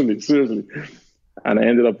 literally, seriously. And I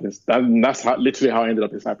ended up that's literally how I ended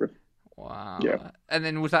up in Cyprus. Wow. Yeah. And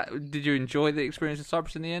then did you enjoy the experience in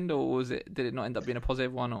Cyprus in the end, or did it not end up being a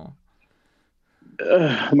positive one, or?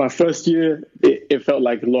 My first year, it felt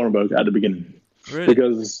like Laurenburg at the beginning. Really?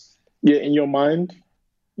 Because, yeah, in your mind,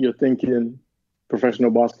 you're thinking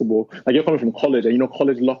professional basketball. Like you're coming from college, and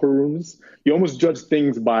college locker rooms, you almost judge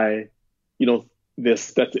things by, the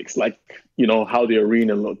aesthetics, like, how the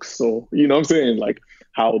arena looks. So, you know what I'm saying? Like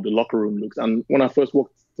how the locker room looks. And when I first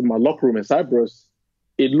walked to my locker room in Cyprus,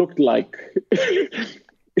 it looked like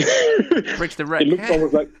Bricks the Wreck. It looked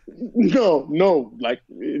almost like no, like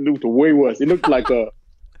it looked way worse. It looked like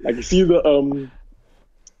you see the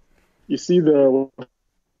what's the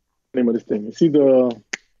name of this thing? You see the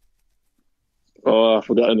I've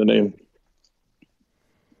forgotten the name.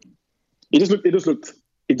 It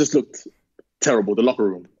just looked terrible, the locker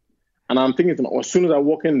room. And I'm thinking to myself, as soon as I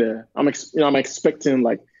walk in there, I'm expecting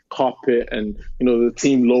like carpet and the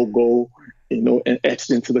team logo, and etched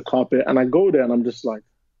into the carpet. And I go there and I'm just like,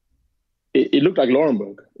 it looked like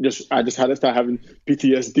Laurenburg. I just had to start having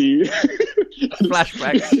PTSD.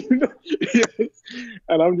 Flashbacks. Yes.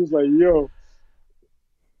 And I'm just like, yo.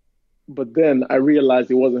 But then I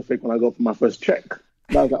realized it wasn't fake when I got for my first check.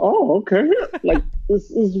 And I was like, oh, okay. Like,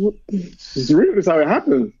 this is real. This is how it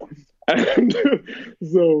happens. And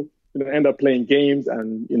so, I end up playing games,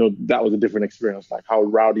 and, that was a different experience. Like how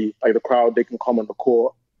rowdy, like the crowd, they can come on the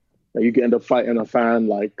court. Like, you can end up fighting a fan.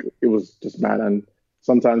 Like, it was just mad. And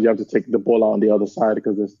sometimes you have to take the ball out on the other side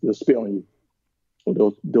because they'll spit on you,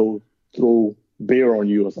 or they'll throw beer on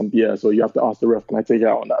you or something. Yeah, so you have to ask the ref, can I take it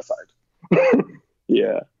out on that side?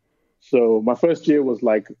 Yeah. So my first year was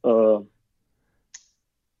like,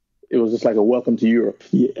 it was just like a welcome to Europe.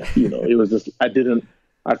 Yeah, it was just I didn't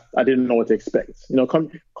know what to expect.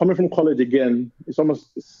 Coming from college again, it's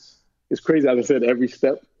crazy. As I said, every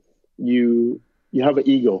step you have an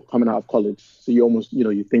ego coming out of college, so you almost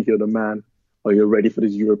you think you're the man, or you're ready for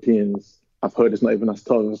these Europeans. I've heard it's not even as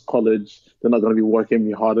tough as college. They're not going to be working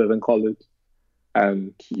me harder than college,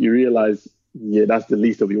 and you realize, yeah, that's the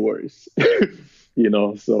least of your worries.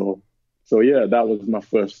 So yeah, that was my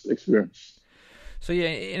first experience. So yeah,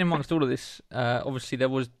 in amongst all of this, obviously there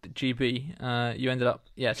was the GB. You ended up,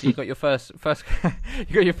 so you got your first, you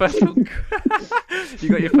got your first, you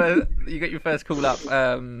got your first call up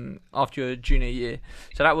after your junior year.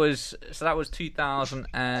 So that was 2000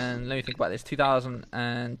 and let me think about this,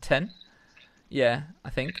 2010. Yeah, I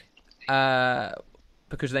think.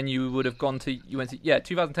 Because then you would have gone to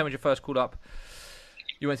 2010 was your first call up.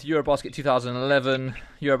 You went to Eurobasket 2011,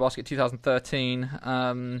 Eurobasket 2013.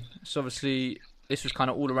 So obviously this was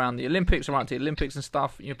kind of all around the Olympics, around the Olympics and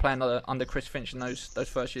stuff. You're playing under Chris Finch in those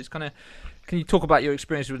first years. Kind of, can you talk about your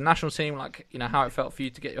experience with the national team, like how it felt for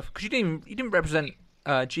you to get your? Because you didn't represent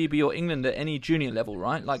GB or England at any junior level,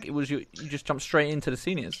 right? Like it was you just jumped straight into the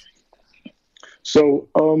seniors. So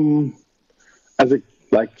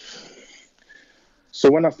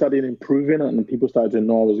so when I started improving and people started to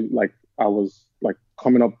know I was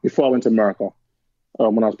coming up before I went to America,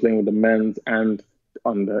 when I was playing with the men's and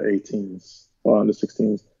under 18s or under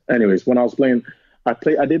 16s. Anyways, when I was playing, I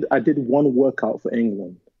did one workout for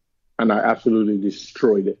England and I absolutely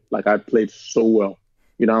destroyed it. Like I played so well.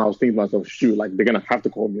 I was thinking to myself, shoot, like they're gonna have to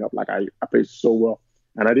call me up. Like I played so well.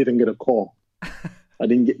 And I didn't get a call. I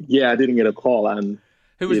didn't get a call. And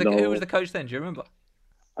who was the coach then? Do you remember?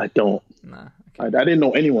 I don't. Nah, okay. I didn't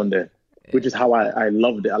know anyone there. Which is how I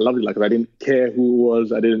loved it. I loved it. Like I didn't care who it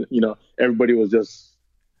was. I didn't, everybody was just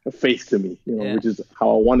a face to me, which is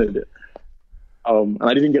how I wanted it. And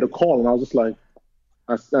I didn't get a call, and I was just like,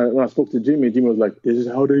 when I spoke to Jimmy was like, "This is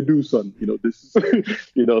how they do, son." This,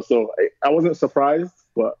 So I wasn't surprised,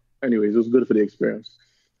 but anyways, it was good for the experience.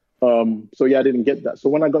 So yeah, I didn't get that. So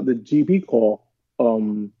when I got the GB call, I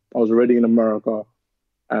was already in America,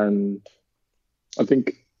 and I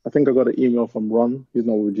think I got an email from Ron. He's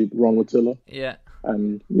not with Ron Watilla. Yeah.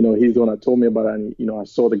 And, he's the one that told me about it. And, I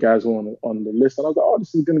saw the guys who were on the list. And I was like, oh,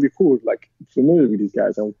 this is going to be cool. Like, familiar with these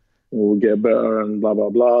guys. And we'll get better and blah, blah,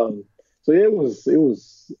 blah. And so, yeah, it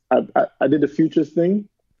was. I did the futures thing.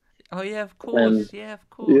 Oh, yeah, of course. And, yeah, of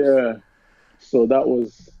course. Yeah. So that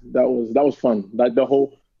was fun. Like that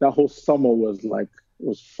whole summer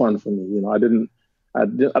was fun for me. I don't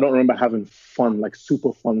remember having fun, like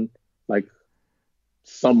super fun, like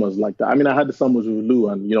summers like that. I mean, I had the summers with Lou,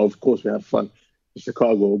 and of course, we had fun in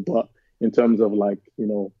Chicago. But in terms of like,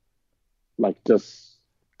 like just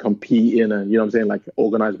competing and what I'm saying, like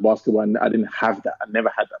organized basketball, and I didn't have that. I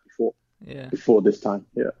never had that before. Yeah. Before this time,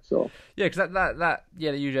 yeah. So yeah, because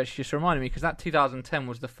you just reminded me, because that 2010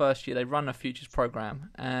 was the first year they run a futures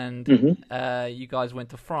program, and you guys went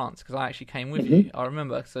to France, because I actually came with you. I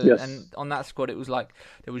remember. So yes. And on that squad, it was like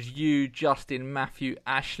there was you, Justin, Matthew,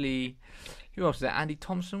 Ashley. Who else was there? Andy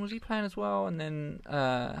Thompson, was he playing as well? And then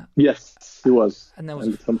yes, he was. And there was.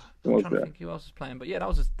 I'm trying to think who else was playing, but yeah, that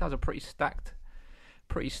was a pretty stacked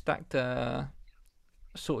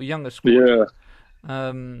sort of younger squad. Yeah.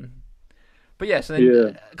 But yeah, so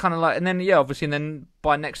then kind of like, and then obviously, and then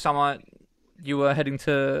by next summer, you were heading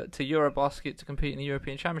to Eurobasket to compete in the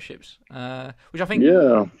European Championships, which I think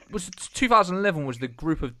was 2011 was the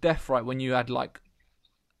group of death, right? When you had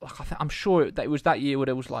I'm sure that it was that year where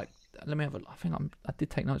there was like, let me have a, I think I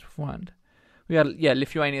did take notes beforehand. We had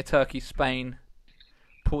Lithuania, Turkey, Spain,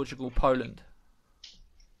 Portugal, Poland.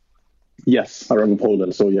 Yes, I remember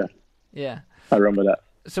Poland. So yeah, I remember that.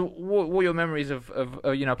 So what were your memories of playing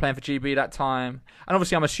for GB that time? And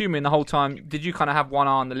obviously, I'm assuming the whole time, did you kind of have one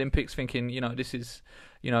eye on the Olympics, thinking, this is,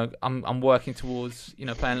 I'm working towards,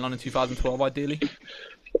 playing London 2012 ideally?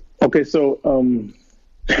 Okay, so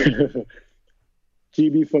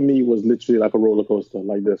GB for me was literally like a roller coaster,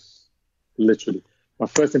 like this, literally. My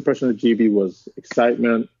first impression of GB was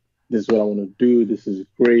excitement. This is what I want to do. This is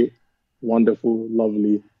great, wonderful,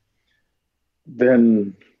 lovely.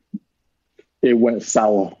 Then it went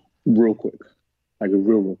sour real quick, like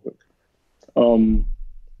real quick.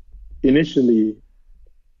 Initially,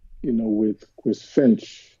 with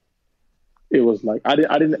Finch, it was like I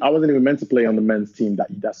wasn't even meant to play on the men's team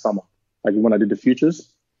that summer. Like when I did the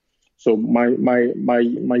futures. So my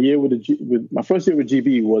year with my first year with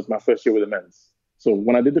GB was my first year with the men's. So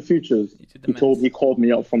when I did the futures, he called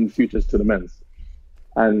me up from the futures to the men's,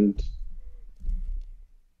 and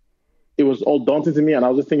it was all daunting to me, and I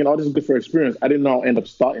was just thinking, this is good for experience. I didn't know I'll end up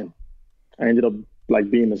starting. I ended up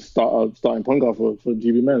like being a starting point guard for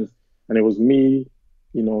GB men's, and it was me,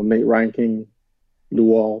 Nate Ranking,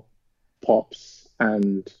 Luol, Pops,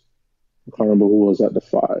 and I can't remember who was at the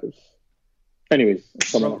 5. Anyways,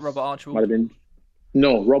 Robert Archibald might have been.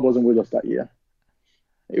 No, Rob wasn't with us that year.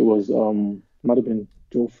 It was might have been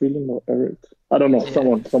Joe Freeland or Eric. I don't know. Yeah.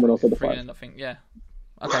 Someone else at the Freeland, 5. I think. Yeah.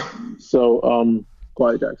 Okay. So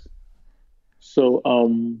quiet, Jax. So,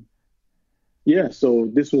 so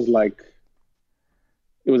this was like,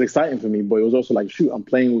 it was exciting for me, but it was also like, shoot, I'm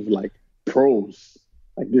playing with like pros.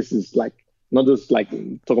 Like this is like, not just like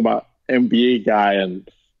talking about NBA guy and,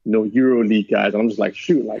 EuroLeague guys. And I'm just like,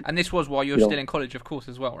 shoot. Like, and this was while you were still in college, of course,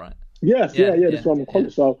 as well, right? Yes, yeah. This is why I'm in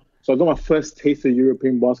college. Yeah. So I got my first taste of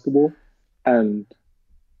European basketball, and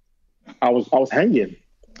I was hanging.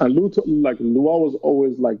 And Luol was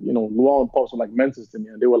always like, Luol and Pops were like mentors to me,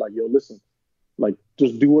 and they were like, yo, listen, like,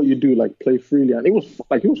 just do what you do, like, play freely. And it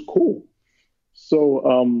was cool.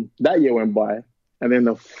 So that year went by. And then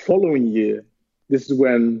the following year, this is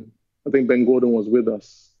when I think Ben Gordon was with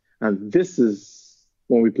us. And this is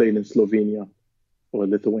when we played in Slovenia or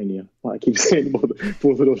Lithuania. I keep saying both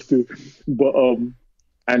of those two. But,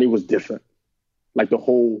 and it was different. Like the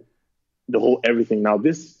whole everything. Now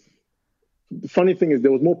the funny thing is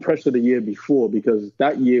there was more pressure the year before, because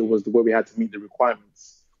that year was where we had to meet the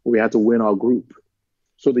requirements, where we had to win our group.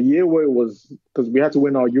 So the year where it was, because we had to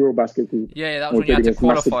win our Eurobasket group. Yeah, that was when you had to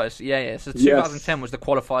qualify. Yeah. So 2010 was the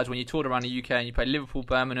qualifiers when you toured around the UK and you played Liverpool,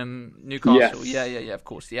 Birmingham, Newcastle. Yes. Yeah, of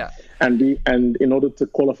course, yeah. And in order to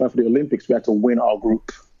qualify for the Olympics, we had to win our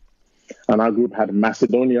group. And our group had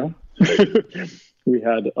Macedonia. We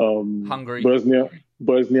had Hungary.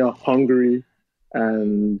 Bosnia, Hungary,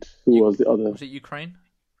 and who was the other? Was it Ukraine?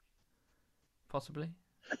 Possibly.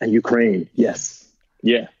 And Ukraine, yes.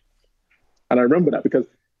 Yeah. And I remember that because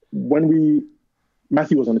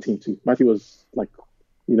Matthew was on the team too. Matthew was like,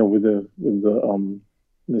 with the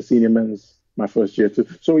senior men's my first year too.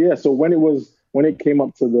 So yeah, so when it came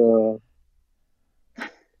up to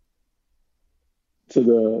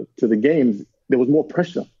the games, there was more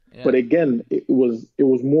pressure. Yeah. But again, it was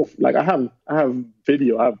more like I have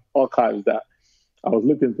video, I have archives that I was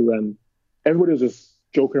looking through, and everybody was just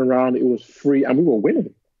joking around. It was free, and we were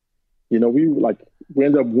winning. We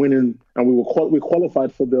ended up winning, and we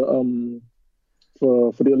qualified for the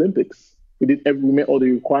Olympics. We met all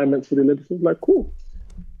the requirements for the Olympics. It was like cool.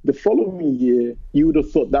 the following year, you would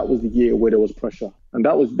have thought that was the year where there was pressure. And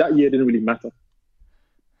that year didn't really matter.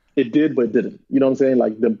 It did, but it didn't. You know what I'm saying?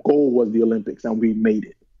 Like the goal was the Olympics and we made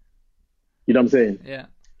it. You know what I'm saying? Yeah.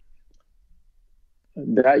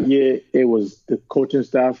 That year, it was the coaching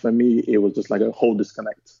staff. For me, it was just like a whole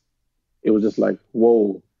disconnect. It was just like,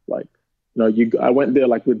 whoa, like, I went there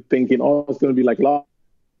like with thinking, oh, it's going to be like last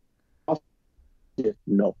year.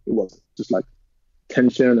 No, it wasn't. Just like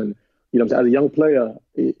tension and, as a young player,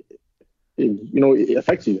 it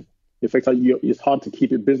affects you. It affects how it's hard to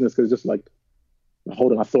keep it business because it's just like,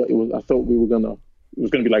 hold on, I thought it was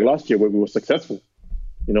gonna be like last year where we were successful,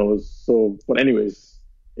 but anyways,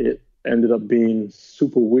 it ended up being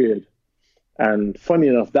super weird. And funny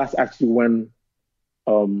enough, that's actually when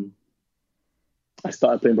I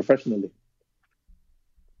started playing professionally.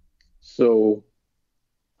 So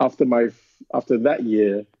after that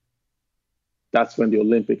year, that's when the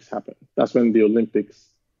Olympics happened. That's when the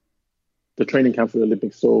training camp for the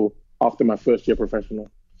Olympics. So after my first year professional,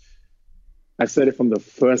 I said it from the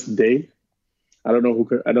first day. I don't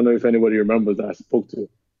know if anybody remembers that I spoke to.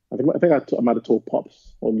 I think I might have told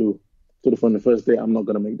Pops or Lou. Told it from the first day, I'm not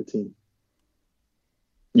gonna make the team.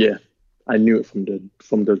 Yeah, I knew it from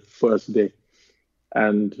the first day,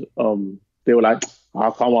 and they were like,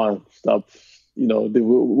 "Oh, come on, stop."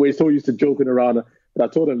 We're so used to joking around. But I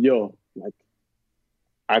told them, "Yo, like,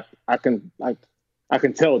 I can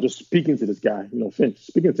tell just speaking to this guy, Finch,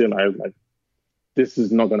 speaking to him, I was like, this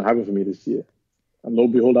is not gonna happen for me this year." And lo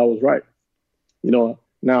and behold, I was right. Now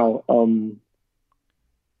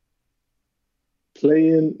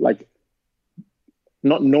playing, like,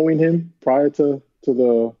 not knowing him prior to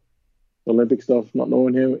the Olympic stuff, not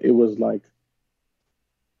knowing him, it was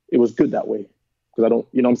good that way. Because I don't,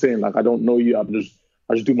 what I'm saying? Like, I don't know you, I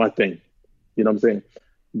just do my thing. You know what I'm saying?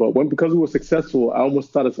 But because we were successful, I almost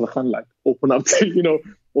started to kind of like open up to him,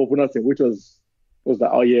 which was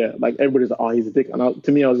like, oh yeah, like everybody's like, oh, he's a dick. And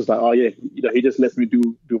to me, I was just like, oh yeah, he just lets me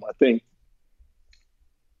do my thing.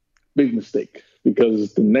 Big mistake,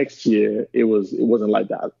 because the next year it wasn't like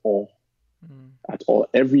that at all. At all.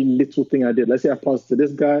 Every little thing I did, let's say I passed to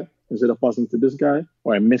this guy instead of passing to this guy,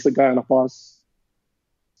 or I miss a guy and I pass,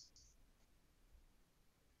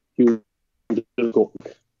 he would just go.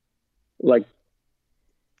 Like,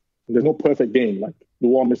 there's no perfect game. Like, the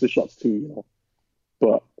wall misses shots too,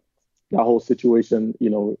 But that whole situation,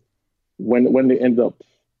 when they ended up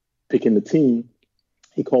picking the team,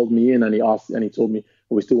 he called me in and he told me,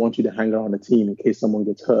 we still want you to hang around the team in case someone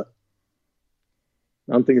gets hurt.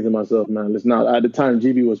 I'm thinking to myself, man, listen, now at the time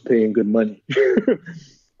GB was paying good money.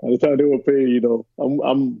 At the time they were paying,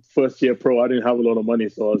 I'm first year pro. I didn't have a lot of money,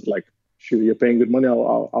 so I was like, sure, you're paying good money,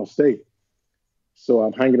 I'll stay. So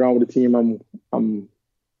I'm hanging around with the team.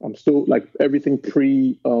 I'm still like everything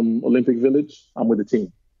pre Olympic Village. I'm with the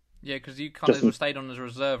team. Yeah, because you kind of stayed on as a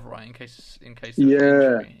reserve, right? In case there was an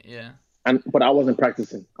injury. Yeah. But I wasn't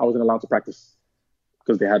practicing. I wasn't allowed to practice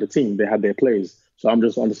because they had a team. They had their plays. So I'm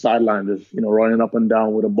just on the sideline, just running up and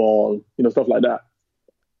down with a ball, stuff like that.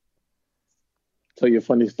 Tell you a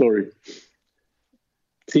funny story.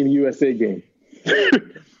 Team USA game.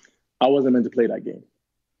 I wasn't meant to play that game.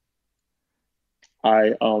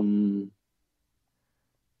 I'm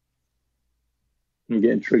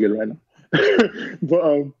getting triggered right now.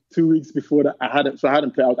 But 2 weeks before that, I hadn't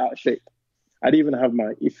played. I was out of shape. I didn't even have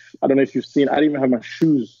I don't know if you've seen, I didn't even have my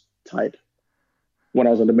shoes tied when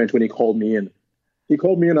I was on the bench when he called me in. He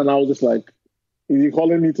called me in and I was just like, is he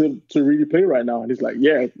calling me to really play right now? And he's like,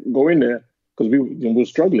 yeah, go in there, because we were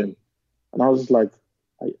struggling. And I was just like,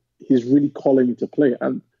 he's really calling me to play.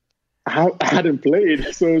 And I hadn't played.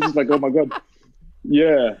 So it was just like, oh my God.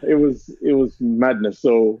 Yeah, it was madness.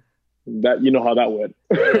 So that, how that went.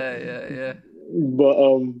 Yeah. But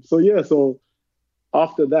so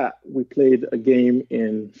after that, we played a game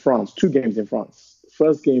in France, 2 games in France. The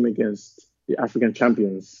first game against the African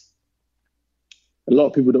champions. A lot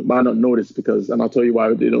of people might not know this and I'll tell you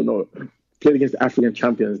why they don't know it. Played against the African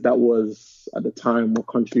champions. That was, at the time, what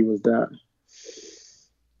country was that?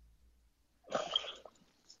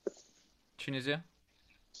 Tunisia?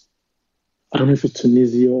 I don't know if it's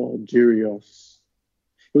Tunisia or Algeria.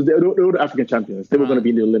 They were the African champions. They were going to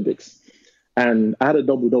be in the Olympics. And I had a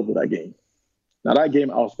double-double that game. Now, that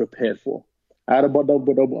game I was prepared for. I had a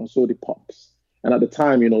double-double and so did Pops. And at the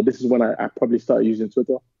time, this is when I probably started using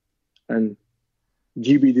Twitter. And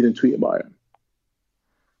GB didn't tweet about it.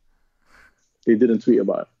 They didn't tweet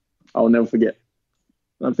about it. I'll never forget.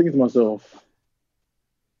 And I'm thinking to myself,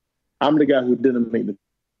 I'm the guy who didn't make the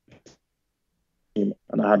team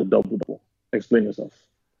and I had a double-double. Explain yourself.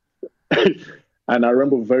 And I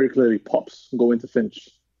remember very clearly Pops going to Finch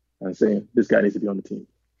and saying, this guy needs to be on the team.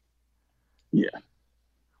 Yeah.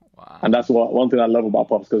 Wow. And that's one thing I love about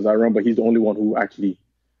Pops, because I remember he's the only one who actually,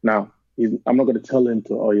 now, I'm not going to tell him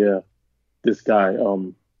to, oh yeah, this guy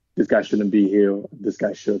shouldn't be here, this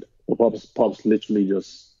guy should. But Pops literally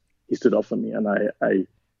just, he stood up for me, and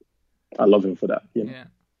I love him for that, you know. Yeah.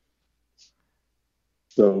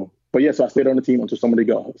 So, but yeah, so I stayed on the team until somebody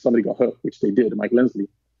got hurt, which they did, Mike Lensley.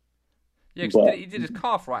 Yeah, But he did his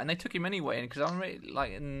calf, right? And they took him anyway, because I'm really,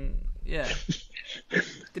 like, yeah.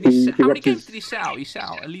 How many games did he set out? He set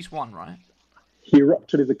out at least one, right? He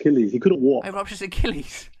ruptured his Achilles. He couldn't walk. He ruptured his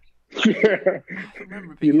Achilles. Yeah. I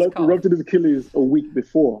remember He his calf. ruptured his Achilles a week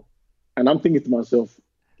before. And I'm thinking to myself,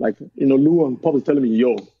 like, you know, Lou and Pop is telling me,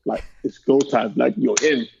 yo, like, it's go time. Like, you're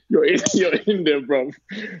in there, bro.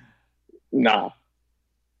 Nah.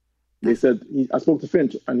 They said, I spoke to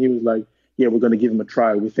Finch, and he was like, yeah, we're going to give him a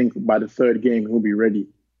try. We think by the third game, he'll be ready.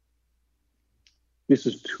 This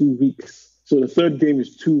is 2 weeks. So the third game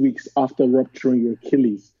is 2 weeks after rupturing your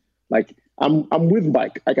Achilles. Like, I'm with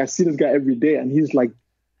Mike. Like, I see this guy every day, and he's like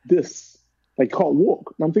this. Like, can't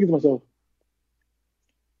walk. And I'm thinking to myself,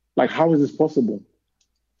 like, how is this possible?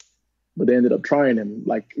 But they ended up trying him,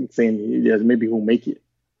 like, saying, yes, maybe he'll make it.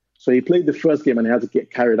 So he played the first game, and he had to get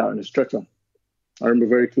carried out in a stretcher. I remember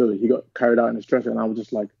very clearly. He got carried out in a stretcher, and I was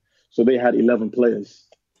just like, so they had 11 players.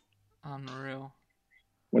 Unreal.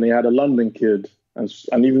 When they had a London kid, and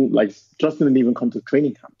even, like, Justin didn't even come to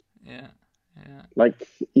training camp. Yeah. Like,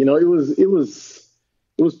 you know, it was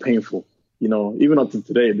painful, you know, even up to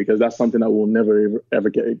today, because that's something I will never ever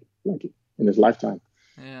get, like, in this lifetime.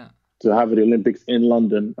 Yeah. To have the Olympics in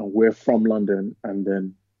London, and we're from London, and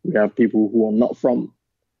then we have people who are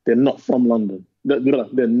they're not from London.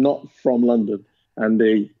 They're not from London, and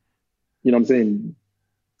they, you know what I'm saying,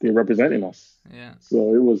 they're representing us. Yeah.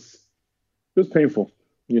 So it was painful,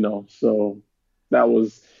 you know. So that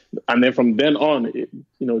was, and then from then on, you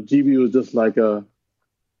know, GB was just like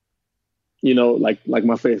you know, like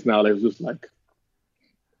my face now. It was just like,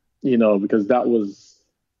 you know, because that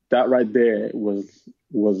right there was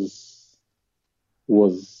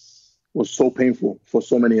so painful for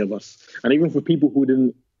so many of us, and even for people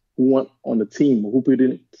who weren't on the team,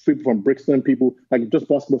 people from Brixton, people like just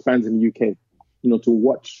basketball fans in the UK, you know, to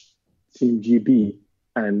watch Team GB,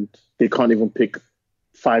 and they can't even pick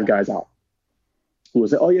 5 guys out who will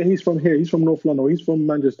say, oh yeah, he's from here, he's from North London, or he's from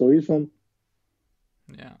Manchester, or he's from.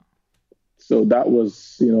 Yeah. So that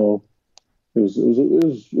was, you know, it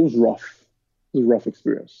was rough. It was a rough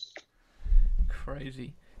experience.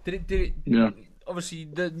 Crazy. Did it? Yeah. Obviously,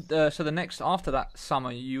 so the next after that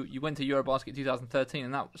summer, you went to Eurobasket 2013,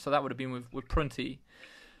 and that would have been with Prunty.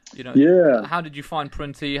 You know. Yeah. How did you find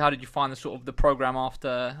Prunty? How did you find the sort of the program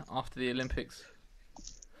after the Olympics?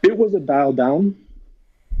 It was a dial down.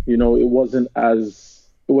 You know, it wasn't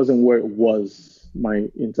where it was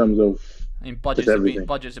in terms of. I mean, budgets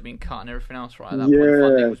have been cut and everything else, right? At that point,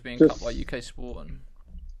 funding was being cut by UK Sport and.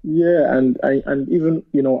 Yeah, and even,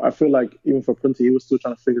 you know, I feel like even for Prunty, he was still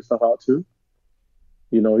trying to figure stuff out too.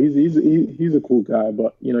 You know, he's a cool guy,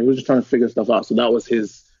 but, you know, he was just trying to figure stuff out. So that was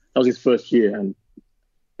his first year, and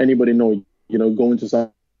anybody know, you know, going to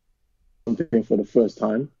something for the first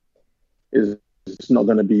time is not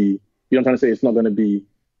going to be, you know what I'm trying to say, it's not going to be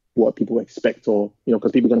what people expect, or, you know,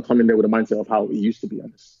 because people are going to come in there with a mindset of how it used to be,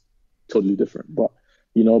 and it's totally different. But,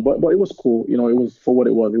 you know, but it was cool. You know, it was, for what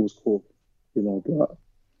it was cool. You know, but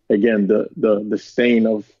again, the stain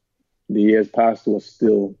of the years past was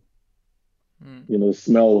still, you know, the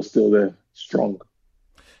smell was still there, strong.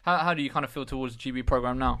 How do you kind of feel towards the GB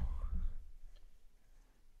program now?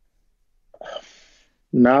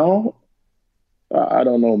 Now, I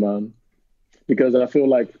don't know, man, because I feel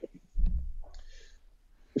like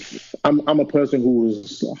I'm a person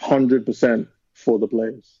who's 100% for the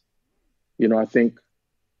players. You know, I think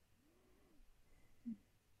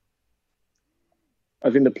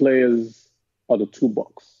the players are the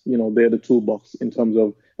toolbox. You know, they're the toolbox in terms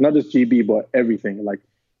of not just GB, but everything. Like,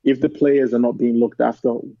 if the players are not being looked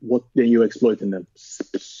after, then you're exploiting them.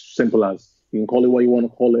 Simple as. You can call it what you want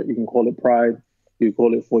to call it. You can call it pride. You can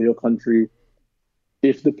call it for your country.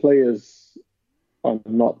 If the players are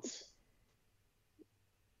not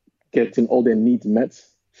getting all their needs met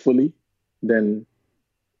fully, then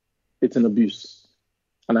it's an abuse.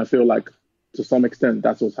 And I feel like, to some extent,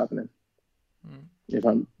 that's what's happening. If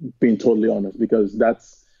I'm being totally honest, because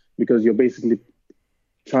you're basically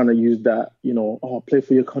trying to use that, you know, play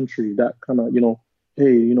for your country, that kind of, you know,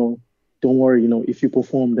 hey, you know, don't worry, you know, if you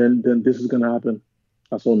perform, then this is going to happen.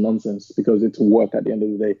 That's all nonsense, because it's work at the end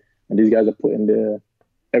of the day. And these guys are putting their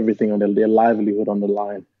everything on their livelihood on the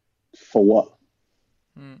line. For what?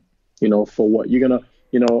 You know, for what? You're going to,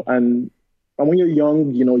 you know, and when you're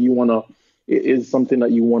young, you know, you want to, it is something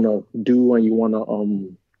that you want to do and you want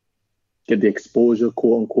to get the exposure,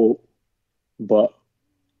 quote unquote. But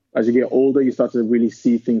as you get older, you start to really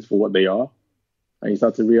see things for what they are, and you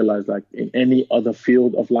start to realize, like in any other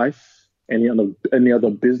field of life, any other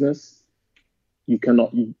business, you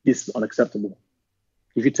cannot. This is unacceptable.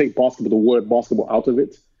 If you take basketball, the word basketball out of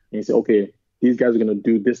it, and you say, okay, these guys are going to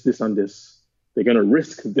do this, this, and this. They're going to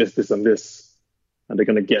risk this, this, and this, and they're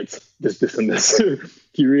going to get this, this, and this.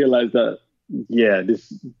 You realize that, yeah,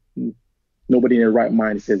 this nobody in their right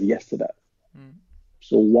mind says yes to that. Mm.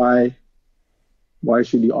 So why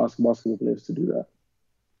should you ask basketball players to do that?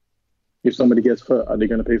 If somebody gets hurt, are they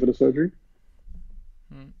going to pay for the surgery?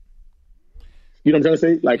 Mm. You know what I'm trying to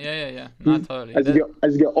say? Like, yeah. No, totally. As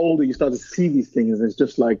you get older, you start to see these things, and it's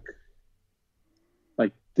just like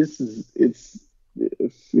this is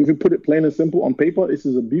if you put it plain and simple on paper, this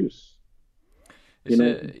is abuse.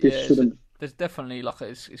 There's definitely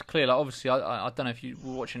it's clear. Like obviously, I don't know if you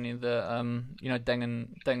were watching any of the Deng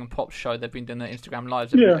and Pop's show. They've been doing their Instagram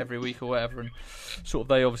lives every week or whatever, and sort of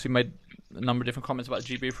they obviously made a number of different comments about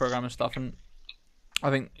the GB program and stuff. And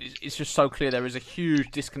I think it's just so clear there is a huge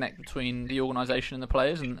disconnect between the organisation and the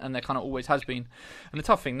players, and there kind of always has been. And the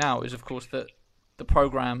tough thing now is, of course, that the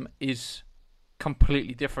program is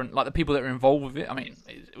completely different. Like the people that are involved with it, I mean,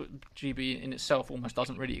 GB in itself almost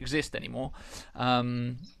doesn't really exist anymore.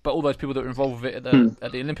 But all those people that are involved with it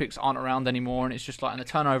at the Olympics aren't around anymore, and it's just like, and the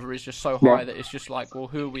turnover is just so high that it's just like, well,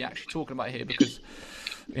 who are we actually talking about here? Because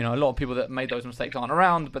a lot of people that made those mistakes aren't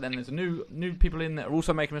around, but then there's new people in that are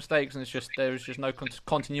also making mistakes, and there's just no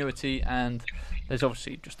continuity, and there's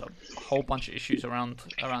obviously just a whole bunch of issues around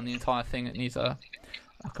the entire thing that needs a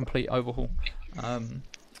complete overhaul.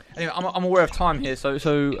 Anyway, I'm aware of time here, so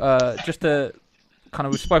just to kind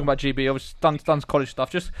of, we've spoken about GB, obviously done college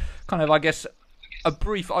stuff, just kind of, I guess, a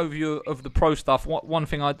brief overview of the pro stuff. One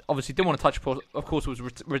thing I obviously didn't want to touch upon, of course, was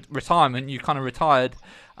retirement. You kind of retired.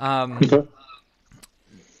 In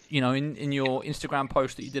your Instagram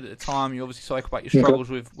post that you did at the time, you obviously spoke about your struggles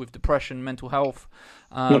with depression, mental health.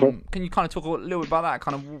 Can you kind of talk a little bit about that,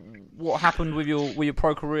 kind of what happened with your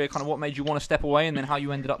pro career, kind of what made you want to step away, and then how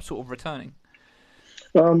you ended up sort of returning?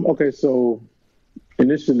 Okay, so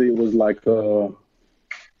initially it was like I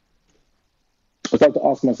started to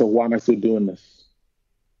ask myself, why am I still doing this?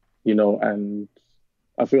 And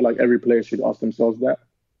I feel like every player should ask themselves that,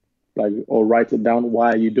 or write it down.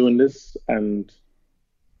 Why are you doing this? And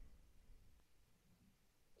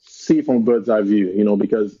see it from a bird's eye view,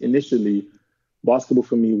 because initially basketball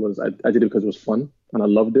for me was, I did it because it was fun and I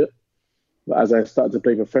loved it. But as I started to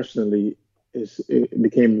play professionally, it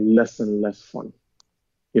became less and less fun.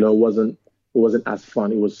 It wasn't as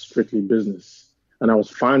fun. It was strictly business, and I was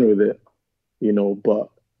fine with it, But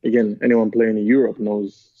again, anyone playing in Europe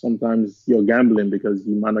knows sometimes you're gambling because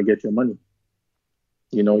you might not get your money.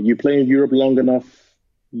 You play in Europe long enough,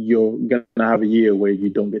 you're gonna have a year where you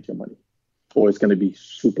don't get your money, or it's gonna be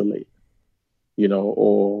super late,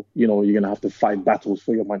 or you're gonna have to fight battles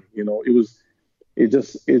for your money. It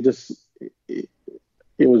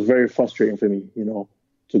was very frustrating for me,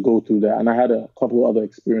 to go through that. And I had a couple of other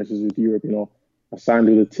experiences with Europe. I signed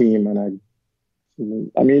with a team, and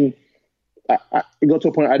it got to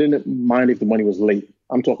a point I didn't mind if the money was late.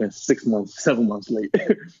 I'm talking 6 months, 7 months late.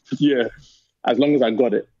 Yeah, as long as I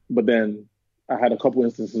got it. But then I had a couple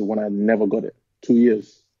instances when I never got it. 2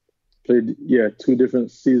 years. Played, 2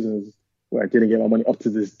 different seasons where I didn't get my money up to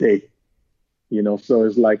this day. So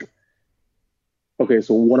it's like, okay,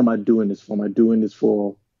 so what am I doing this for? Am I doing this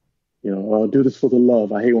for, I'll do this for the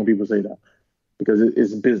love. I hate when people say that because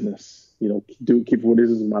it's business, keep what this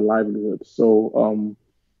is my livelihood. So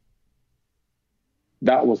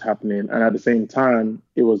that was happening. And at the same time,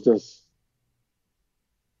 it was just,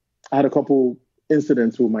 I had a couple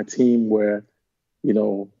incidents with my team where, I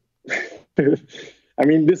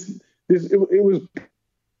mean, it was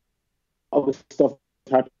other stuff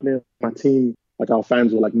happening. My team, like our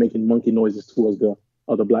fans were like making monkey noises towards the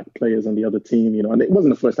other black players on the other team, and it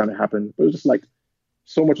wasn't the first time it happened, but it was just like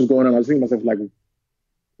so much was going on. I was thinking to myself,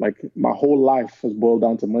 like my whole life was boiled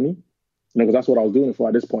down to money, because that's what I was doing it for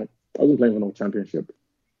at this point. I wasn't playing for no championship.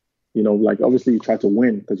 Obviously you try to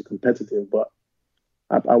win because you're competitive, but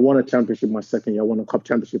I won a championship my second year. I won a cup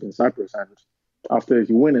championship in Cyprus, and after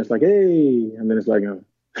you win, it's like, hey, and then it's like,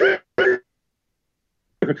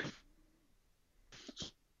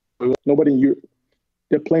 nobody in Europe,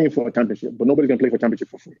 they're playing for a championship, but nobody's gonna play for a championship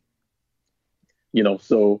for free.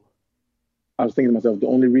 So I was thinking to myself, the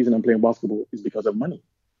only reason I'm playing basketball is because of money,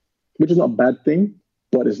 which is not a bad thing,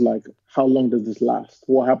 but it's like, how long does this last?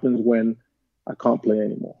 What happens when I can't play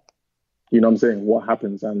anymore? You know what I'm saying? What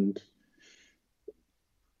happens? And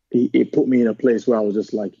it put me in a place where I was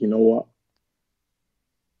just like, you know what?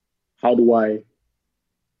 How do I?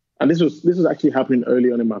 And this was actually happening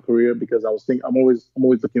early on in my career because I was thinking I'm always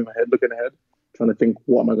looking ahead, trying to think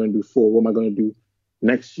what am I going to do what am I going to do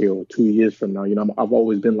next year or 2 years from now. I've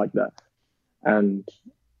always been like that, and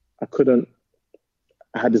I couldn't.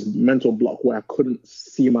 I had this mental block where I couldn't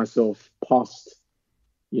see myself past,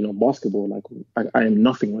 basketball. Like I am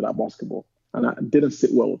nothing without basketball, and it didn't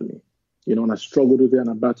sit well with me, And I struggled with it, and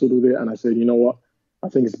I battled with it, and I said, you know what? I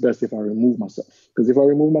think it's best if I remove myself, because if I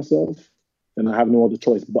remove myself, then I have no other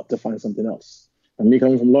choice but to find something else. And me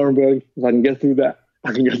coming from Laurenburg, if I can get through that,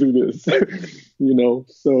 I can get through this,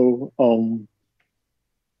 So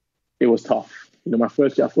it was tough. My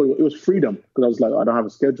first year, I thought it was freedom because I was like, I don't have a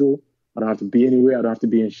schedule. I don't have to be anywhere. I don't have to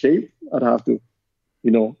be in shape. I don't have to,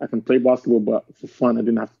 I can play basketball, but for fun, I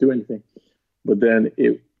didn't have to do anything. But then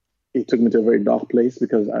it took me to a very dark place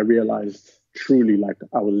because I realized truly like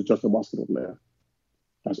I was just a basketball player.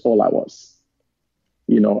 That's all I was,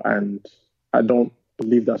 and I don't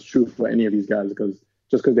believe that's true for any of these guys because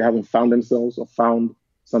just because they haven't found themselves or found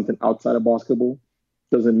something outside of basketball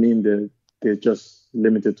doesn't mean they're just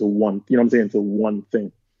limited to one, to one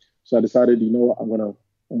thing. So I decided, I'm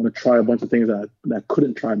gonna try a bunch of things that I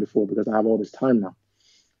couldn't try before because I have all this time now.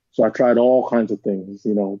 So I tried all kinds of things,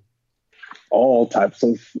 all types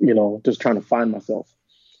of, just trying to find myself.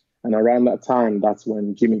 And around that time, that's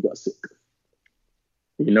when Jimmy got sick,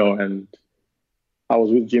 and I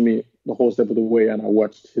was with Jimmy the whole step of the way, and I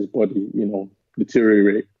watched his body,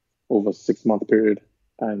 deteriorate over a 6-month period.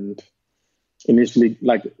 And initially,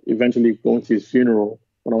 eventually going to his funeral,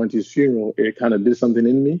 when I went to his funeral, it kind of did something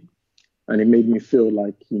in me. And it made me feel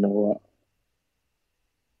like,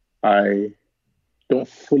 I don't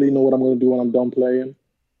fully know what I'm going to do when I'm done playing.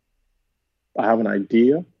 I have an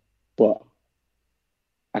idea, but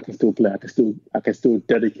I can still play. I can still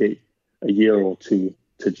dedicate a year or two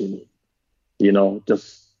to Jimmy,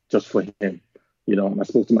 just for him, And I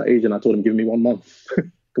spoke to my agent. I told him, give me 1 month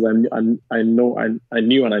because I knew and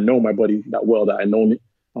I know my body that well that I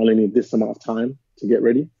only need this amount of time to get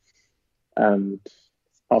ready. And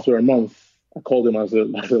after a month, I called him. I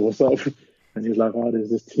said, what's up? And he's like, oh,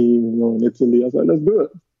 there's this team, in Italy. I said, let's do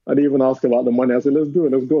it. I didn't even ask about the money. I said, let's do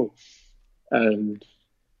it. Let's go. And,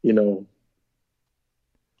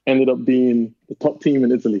 ended up being the top team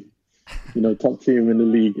in Italy, top team in the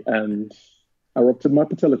league. And I ruptured my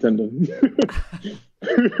patella tendon.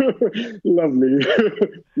 Lovely.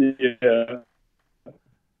 Yeah.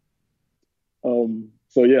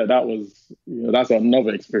 So yeah, that was, that's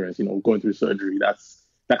another experience, going through surgery. That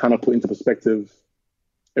kind of put into perspective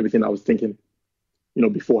everything I was thinking,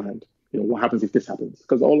 beforehand. What happens if this happens?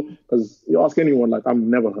 Because you ask anyone, like, I'm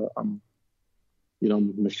never hurt. I'm a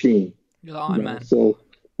machine. You're the Iron Man. So,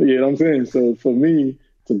 you know what I'm saying? So for me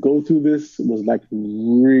to go through this was like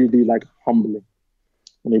really like humbling.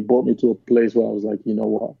 And it brought me to a place where I was like, you know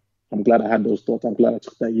what? I'm glad I had those thoughts. I'm glad I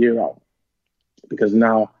took that year out because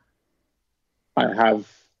now I have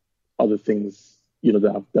other things,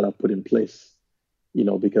 that I've put in place,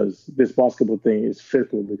 because this basketball thing is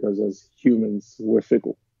fickle because as humans, we're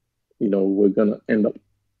fickle. We're going to end up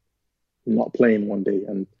not playing one day.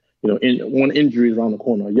 And, one injury is around the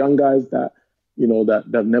corner. Young guys that, that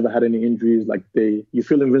have never had any injuries, like you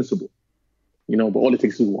feel invincible, but all it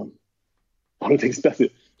takes is one. All it takes, that's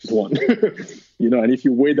it, just one. And if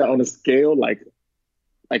you weigh that on a scale,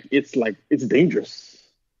 it's dangerous,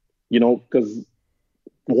 because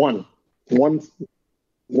one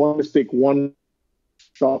mistake, one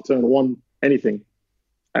sharp turn, one anything,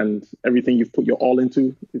 and everything you've put your all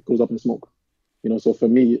into, it goes up in smoke. So for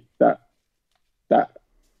me, that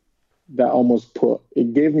almost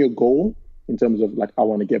it gave me a goal in terms of like, I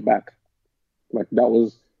want to get back. Like that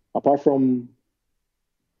was, apart from,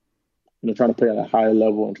 trying to play at a higher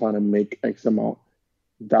level and trying to make X amount,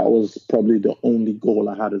 that was probably the only goal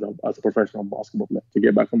I had as a professional basketball player, to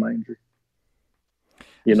get back from my injury.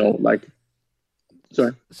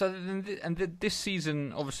 Sorry. So, this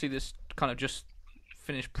season, obviously, this kind of just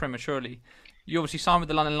finished prematurely. You obviously signed with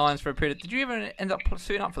the London Lions for a period. Did you ever end up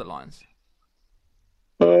suiting up for the Lions?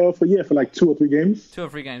 For like 2 or 3 games. 2 or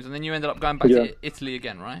 3 games, and then you ended up going back to Italy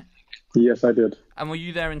again, right? Yes, I did. And were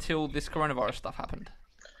you there until this coronavirus stuff happened?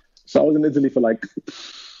 So I was in Italy for like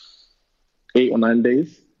 8 or 9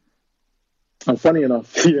 days. And funny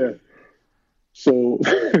enough, yeah. So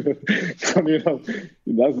funny enough,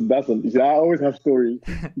 I always have stories,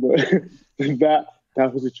 but that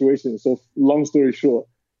was the situation. So long story short,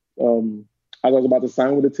 as I was about to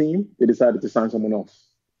sign with the team, they decided to sign someone else.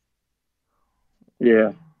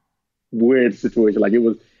 Yeah, weird situation. Like it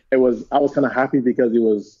was. I was kind of happy because it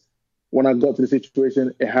was when I got to the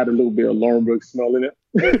situation, it had a little bit of Laurenberg smell in it,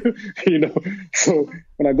 So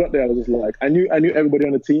when I got there, I was just like, I knew everybody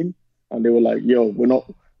on the team, and they were like, "Yo, we don't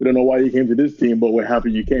know why you came to this team, but we're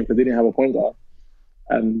happy you came," because they didn't have a point guard.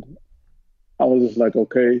 And I was just like,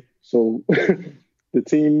 okay, so the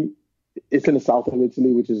team, it's in the south of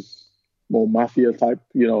Italy, which is more mafia type,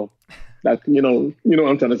 like, you know what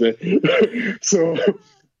I'm trying to say. So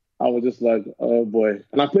I was just like, oh boy.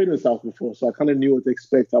 And I played in the south before, so I kind of knew what to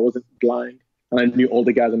expect. I wasn't blind. And I knew all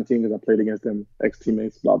the guys on the team because I played against them,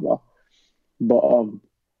 ex-teammates, blah, blah. But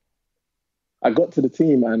I got to the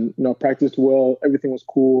team and, practiced well. Everything was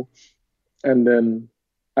cool. And then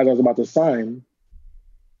as I was about to sign,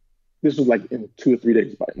 this was like in 2 or 3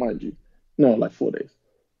 days, mind you. No, like 4 days.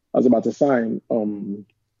 I was about to sign. Hold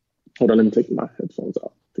on, let me take my headphones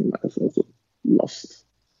out. I think my headphones are lost.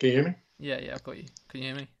 Can you hear me? Yeah, I've got you. Can you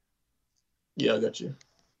hear me? Yeah, I got you.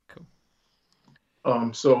 Cool.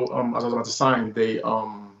 So as I was about to sign, the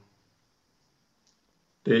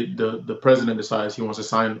president decides he wants to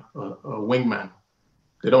sign a wingman.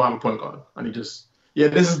 They don't have a point guard, and he just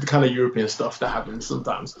this is the kind of European stuff that happens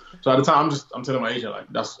sometimes. So at the time, I'm telling my agent like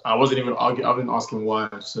I wasn't even arguing. I didn't ask him why.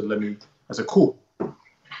 I just said I said cool,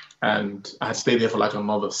 and I had stayed there for like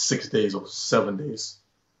another 6 days or 7 days,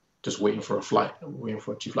 just waiting for a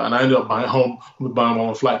cheap flight, and I ended up buying my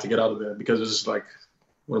own flight to get out of there because it was just like,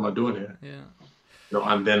 what am I doing here? Yeah.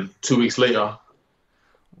 And then 2 weeks later.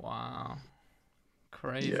 Wow.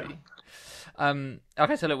 Crazy. Yeah.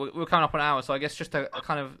 Okay, so look, we're coming up on an hour, so I guess just to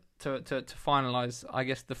kind of to finalize, I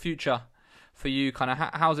guess the future for you, kind of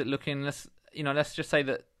how's it looking? Let's just say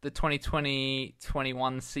that the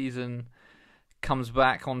 2020-21 season comes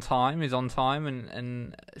back on time,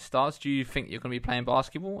 and starts. Do you think you're going to be playing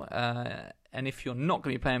basketball? And if you're not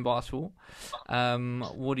going to be playing basketball,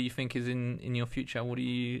 what do you think is in your future? What do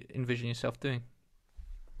you envision yourself doing?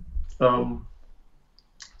 So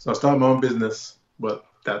I started my own business, but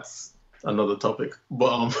that's another topic. But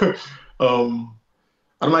I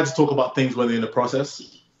don't like to talk about things when they're in the process.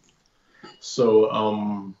 So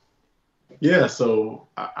so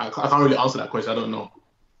I can't really answer that question. I don't know.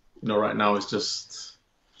 Right now it's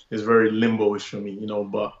very limbo-ish for me.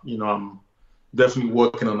 But I'm definitely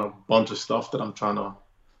working on a bunch of stuff that I'm trying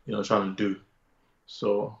to do.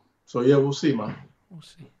 So yeah, we'll see, man. We'll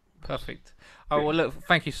see. Perfect. Oh, well, look,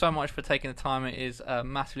 thank you so much for taking the time. It is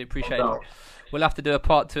massively appreciated. We'll have to do a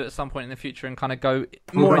part 2 at some point in the future and kind of go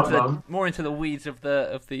more into the weeds of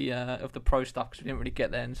the pro stuff, because we didn't really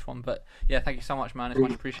get there in this one. But yeah, thank you so much, man. It's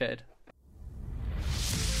much appreciated.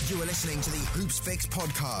 You are listening to the Hoops Fix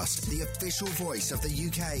podcast, the official voice of the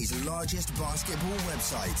UK's largest basketball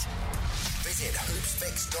website. Visit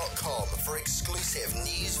hoopsfix.com for exclusive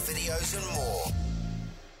news, videos and more.